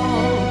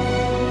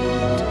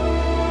called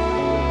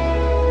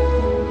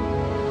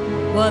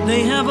what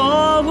they have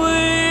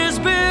always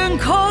been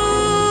called,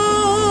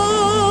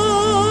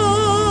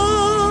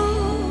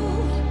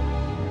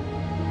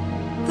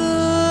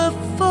 the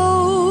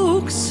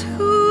folks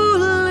who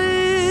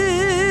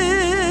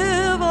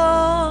live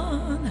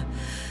on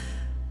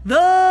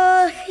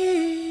the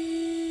hill.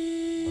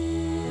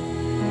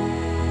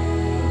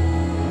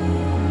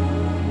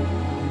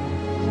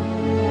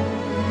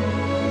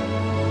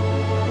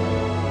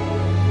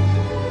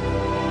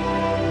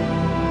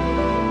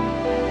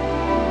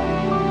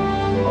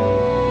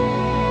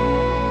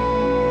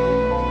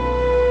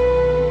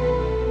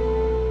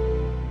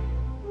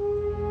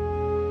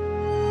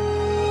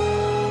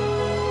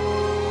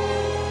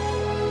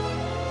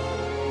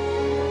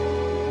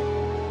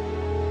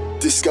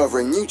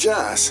 Discovering new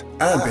jazz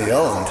and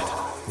beyond.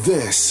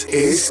 This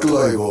is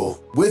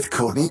Global with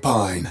Courtney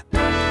Pine.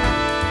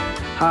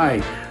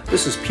 Hi,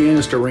 this is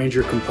pianist,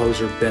 arranger,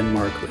 composer Ben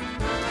Markley.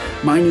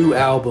 My new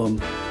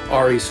album,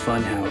 Ari's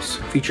Funhouse,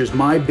 features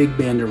my big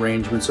band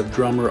arrangements of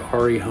drummer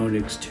Ari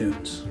Honig's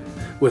tunes,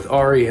 with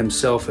Ari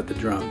himself at the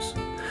drums.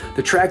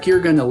 The track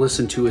you're going to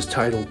listen to is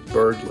titled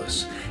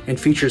Birdless and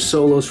features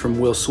solos from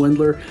Will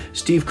Swindler,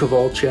 Steve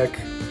Kowalczyk,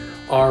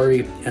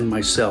 Ari, and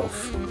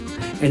myself,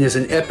 and is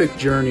an epic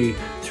journey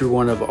through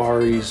one of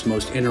Ari's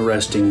most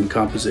interesting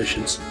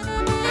compositions.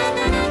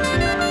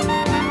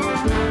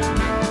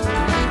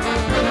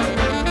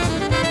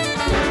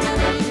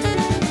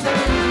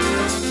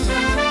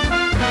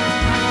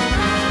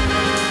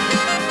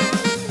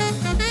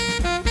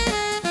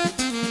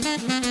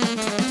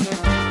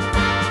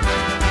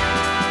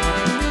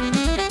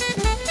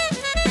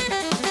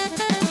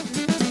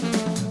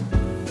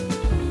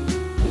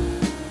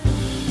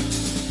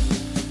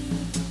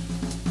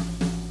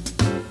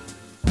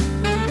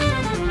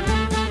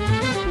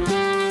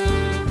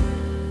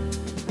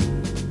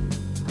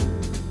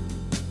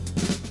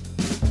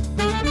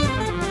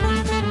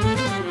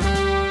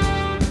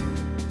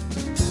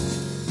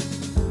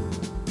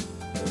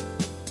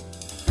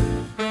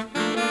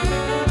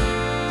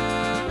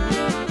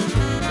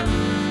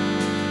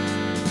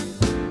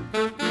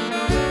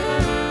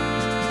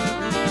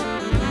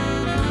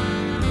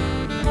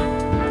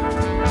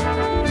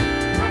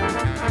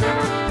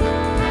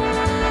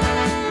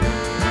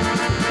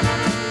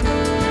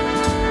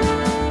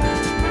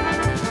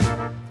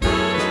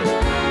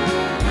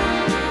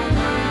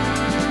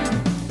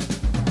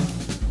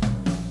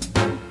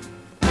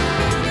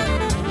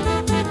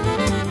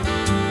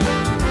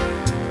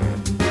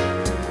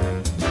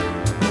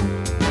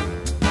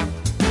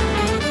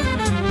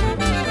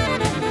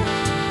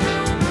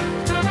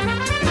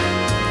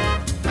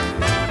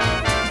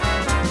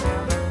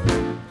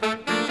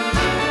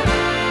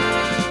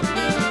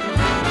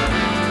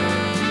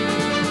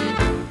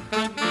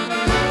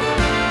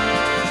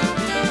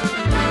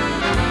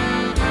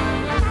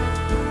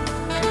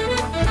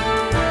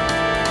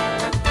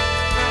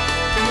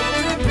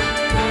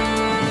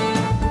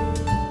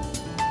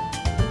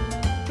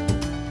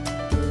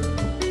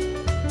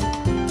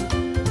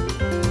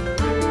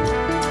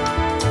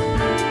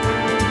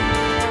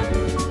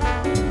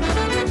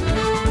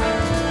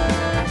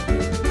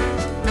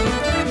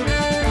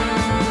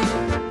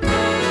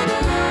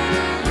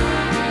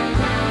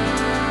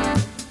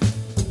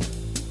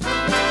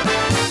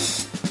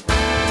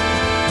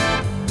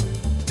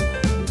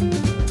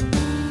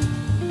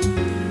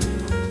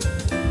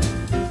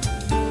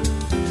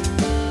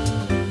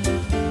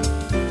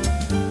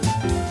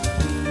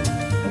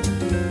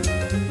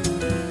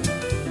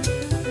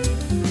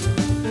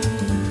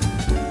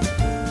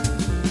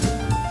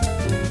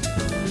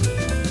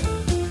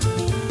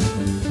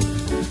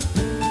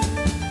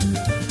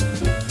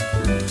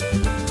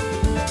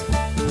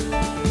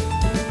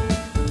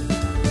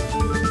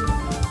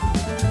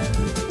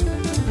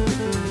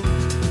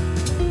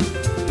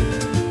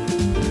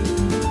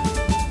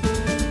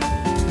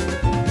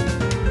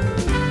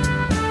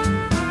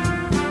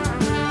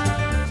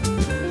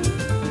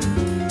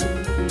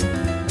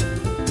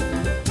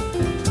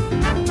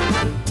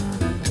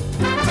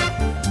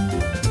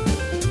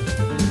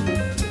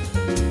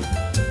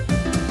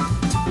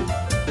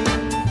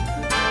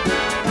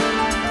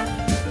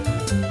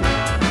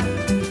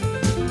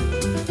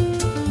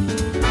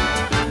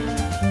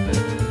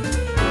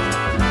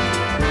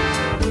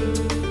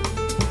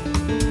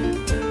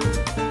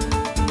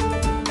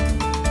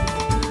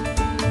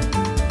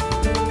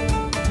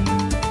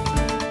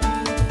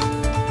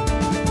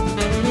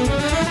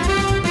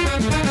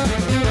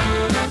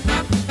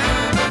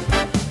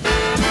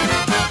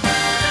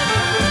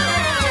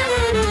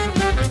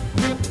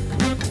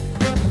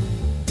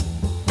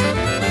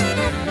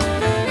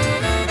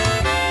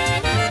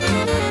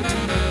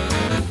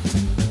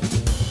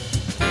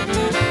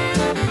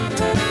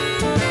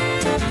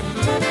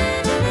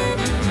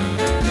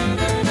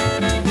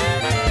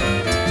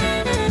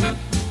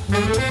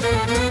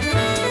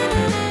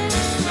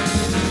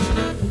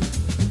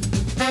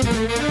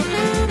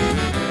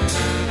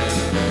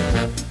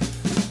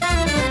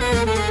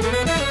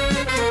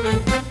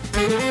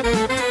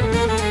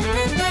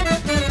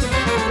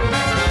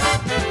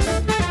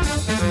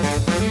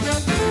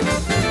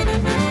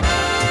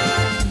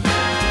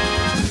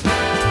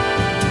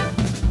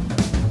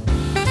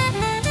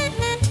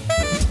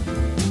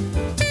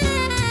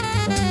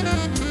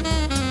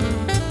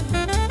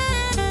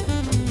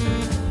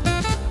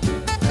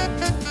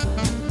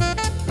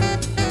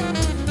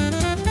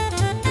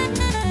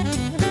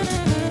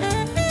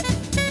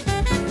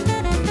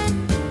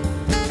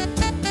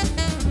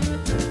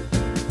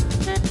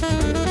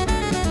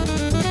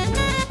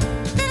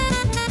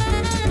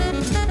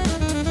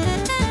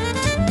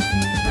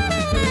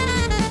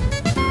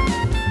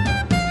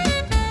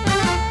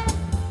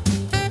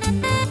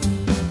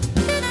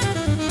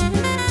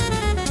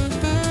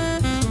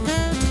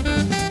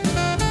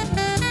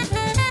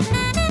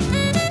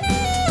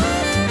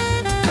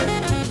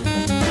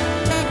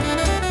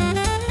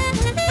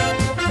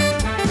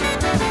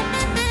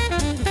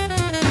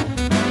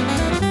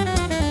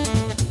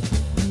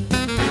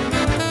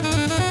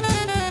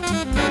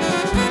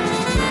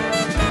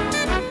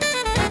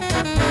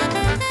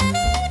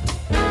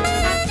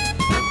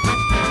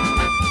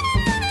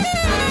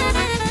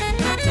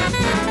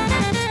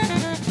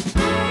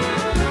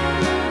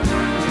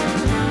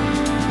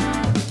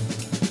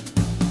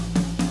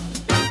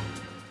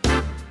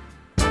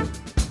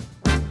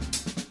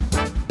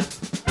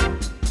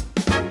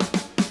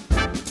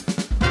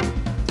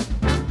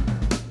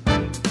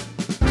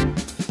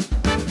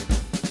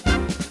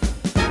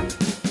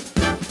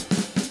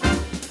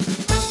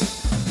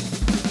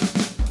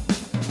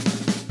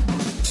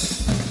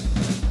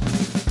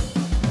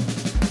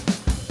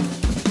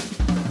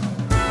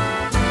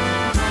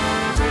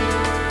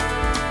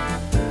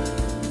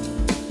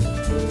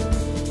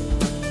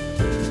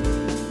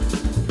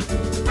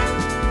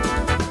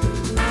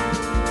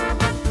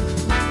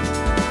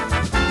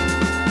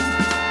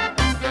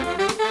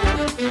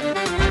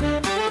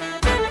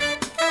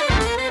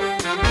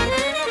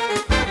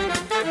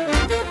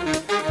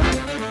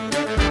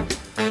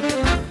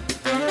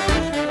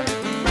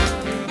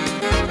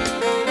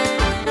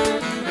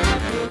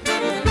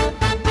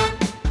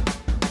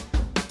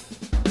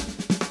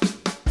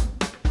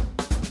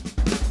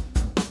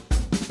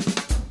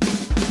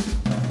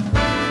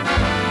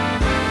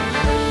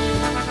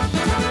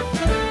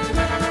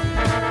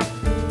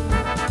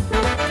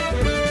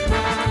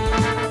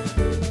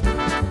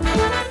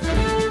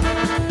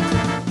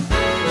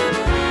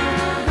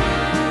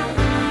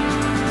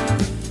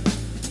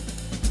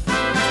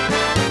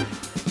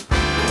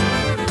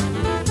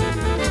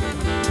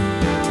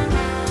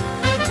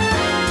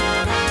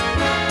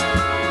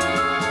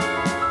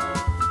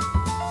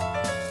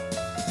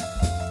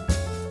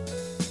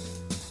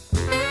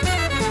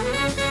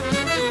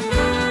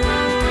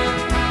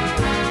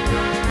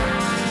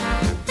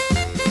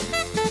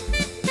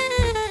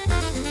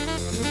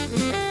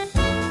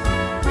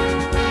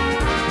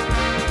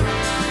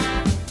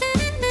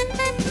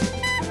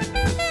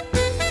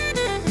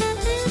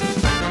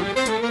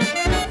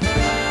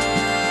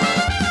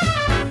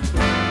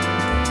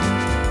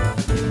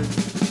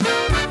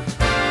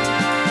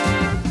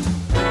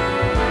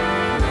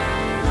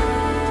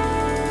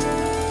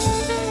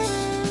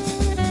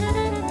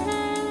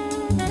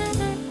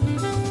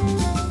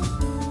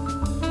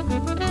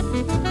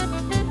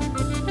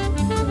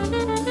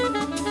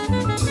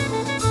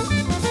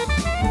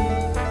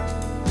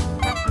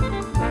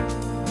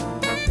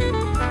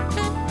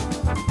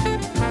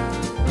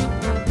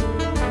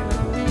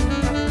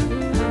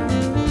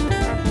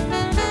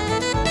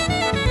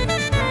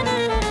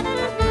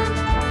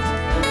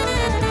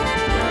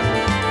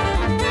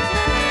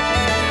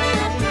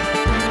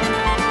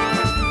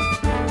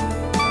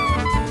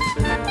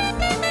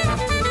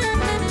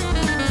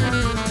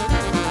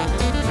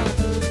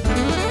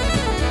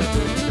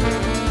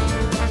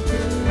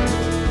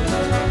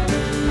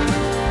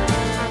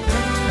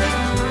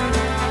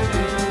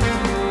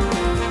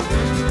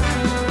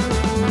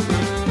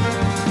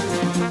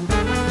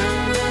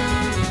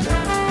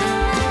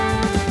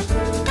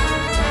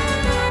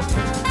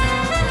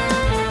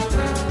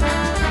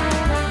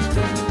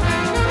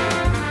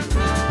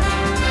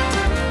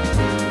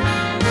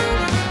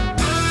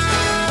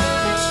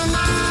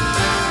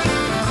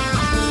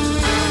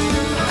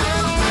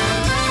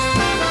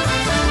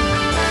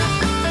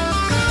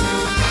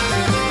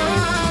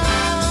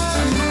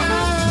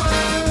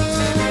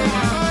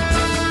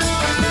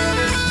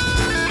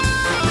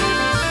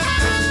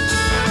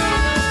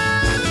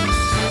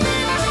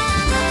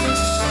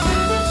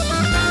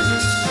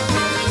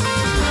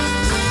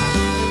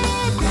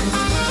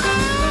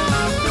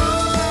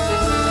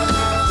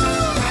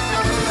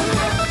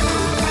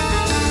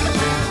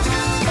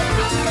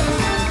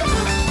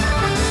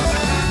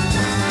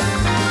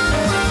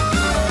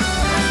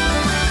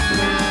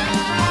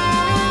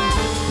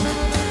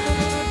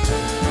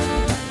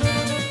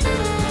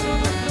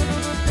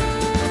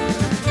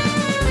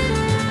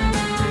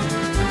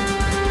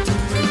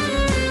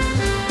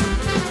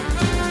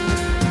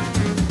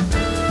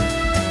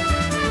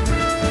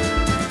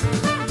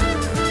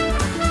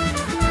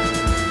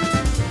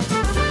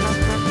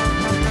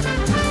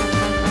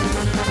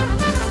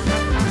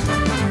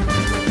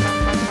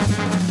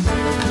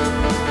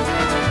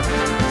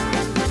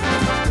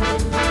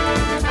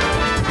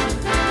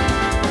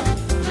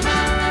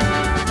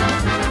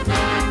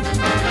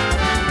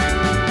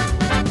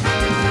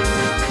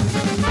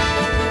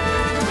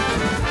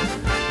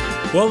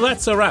 Well,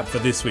 that's a wrap for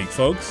this week,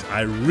 folks.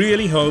 I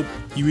really hope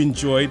you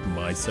enjoyed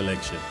my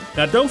selection.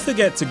 Now, don't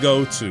forget to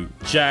go to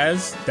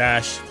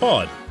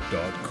jazz-pod.com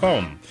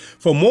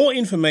for more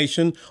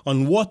information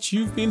on what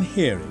you've been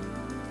hearing.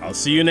 I'll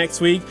see you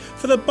next week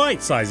for the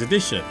bite-size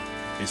edition.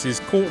 This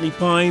is Courtney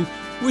Pine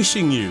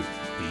wishing you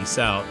peace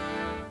out.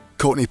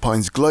 Courtney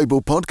Pine's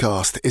Global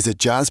Podcast is a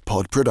Jazz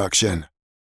Pod production.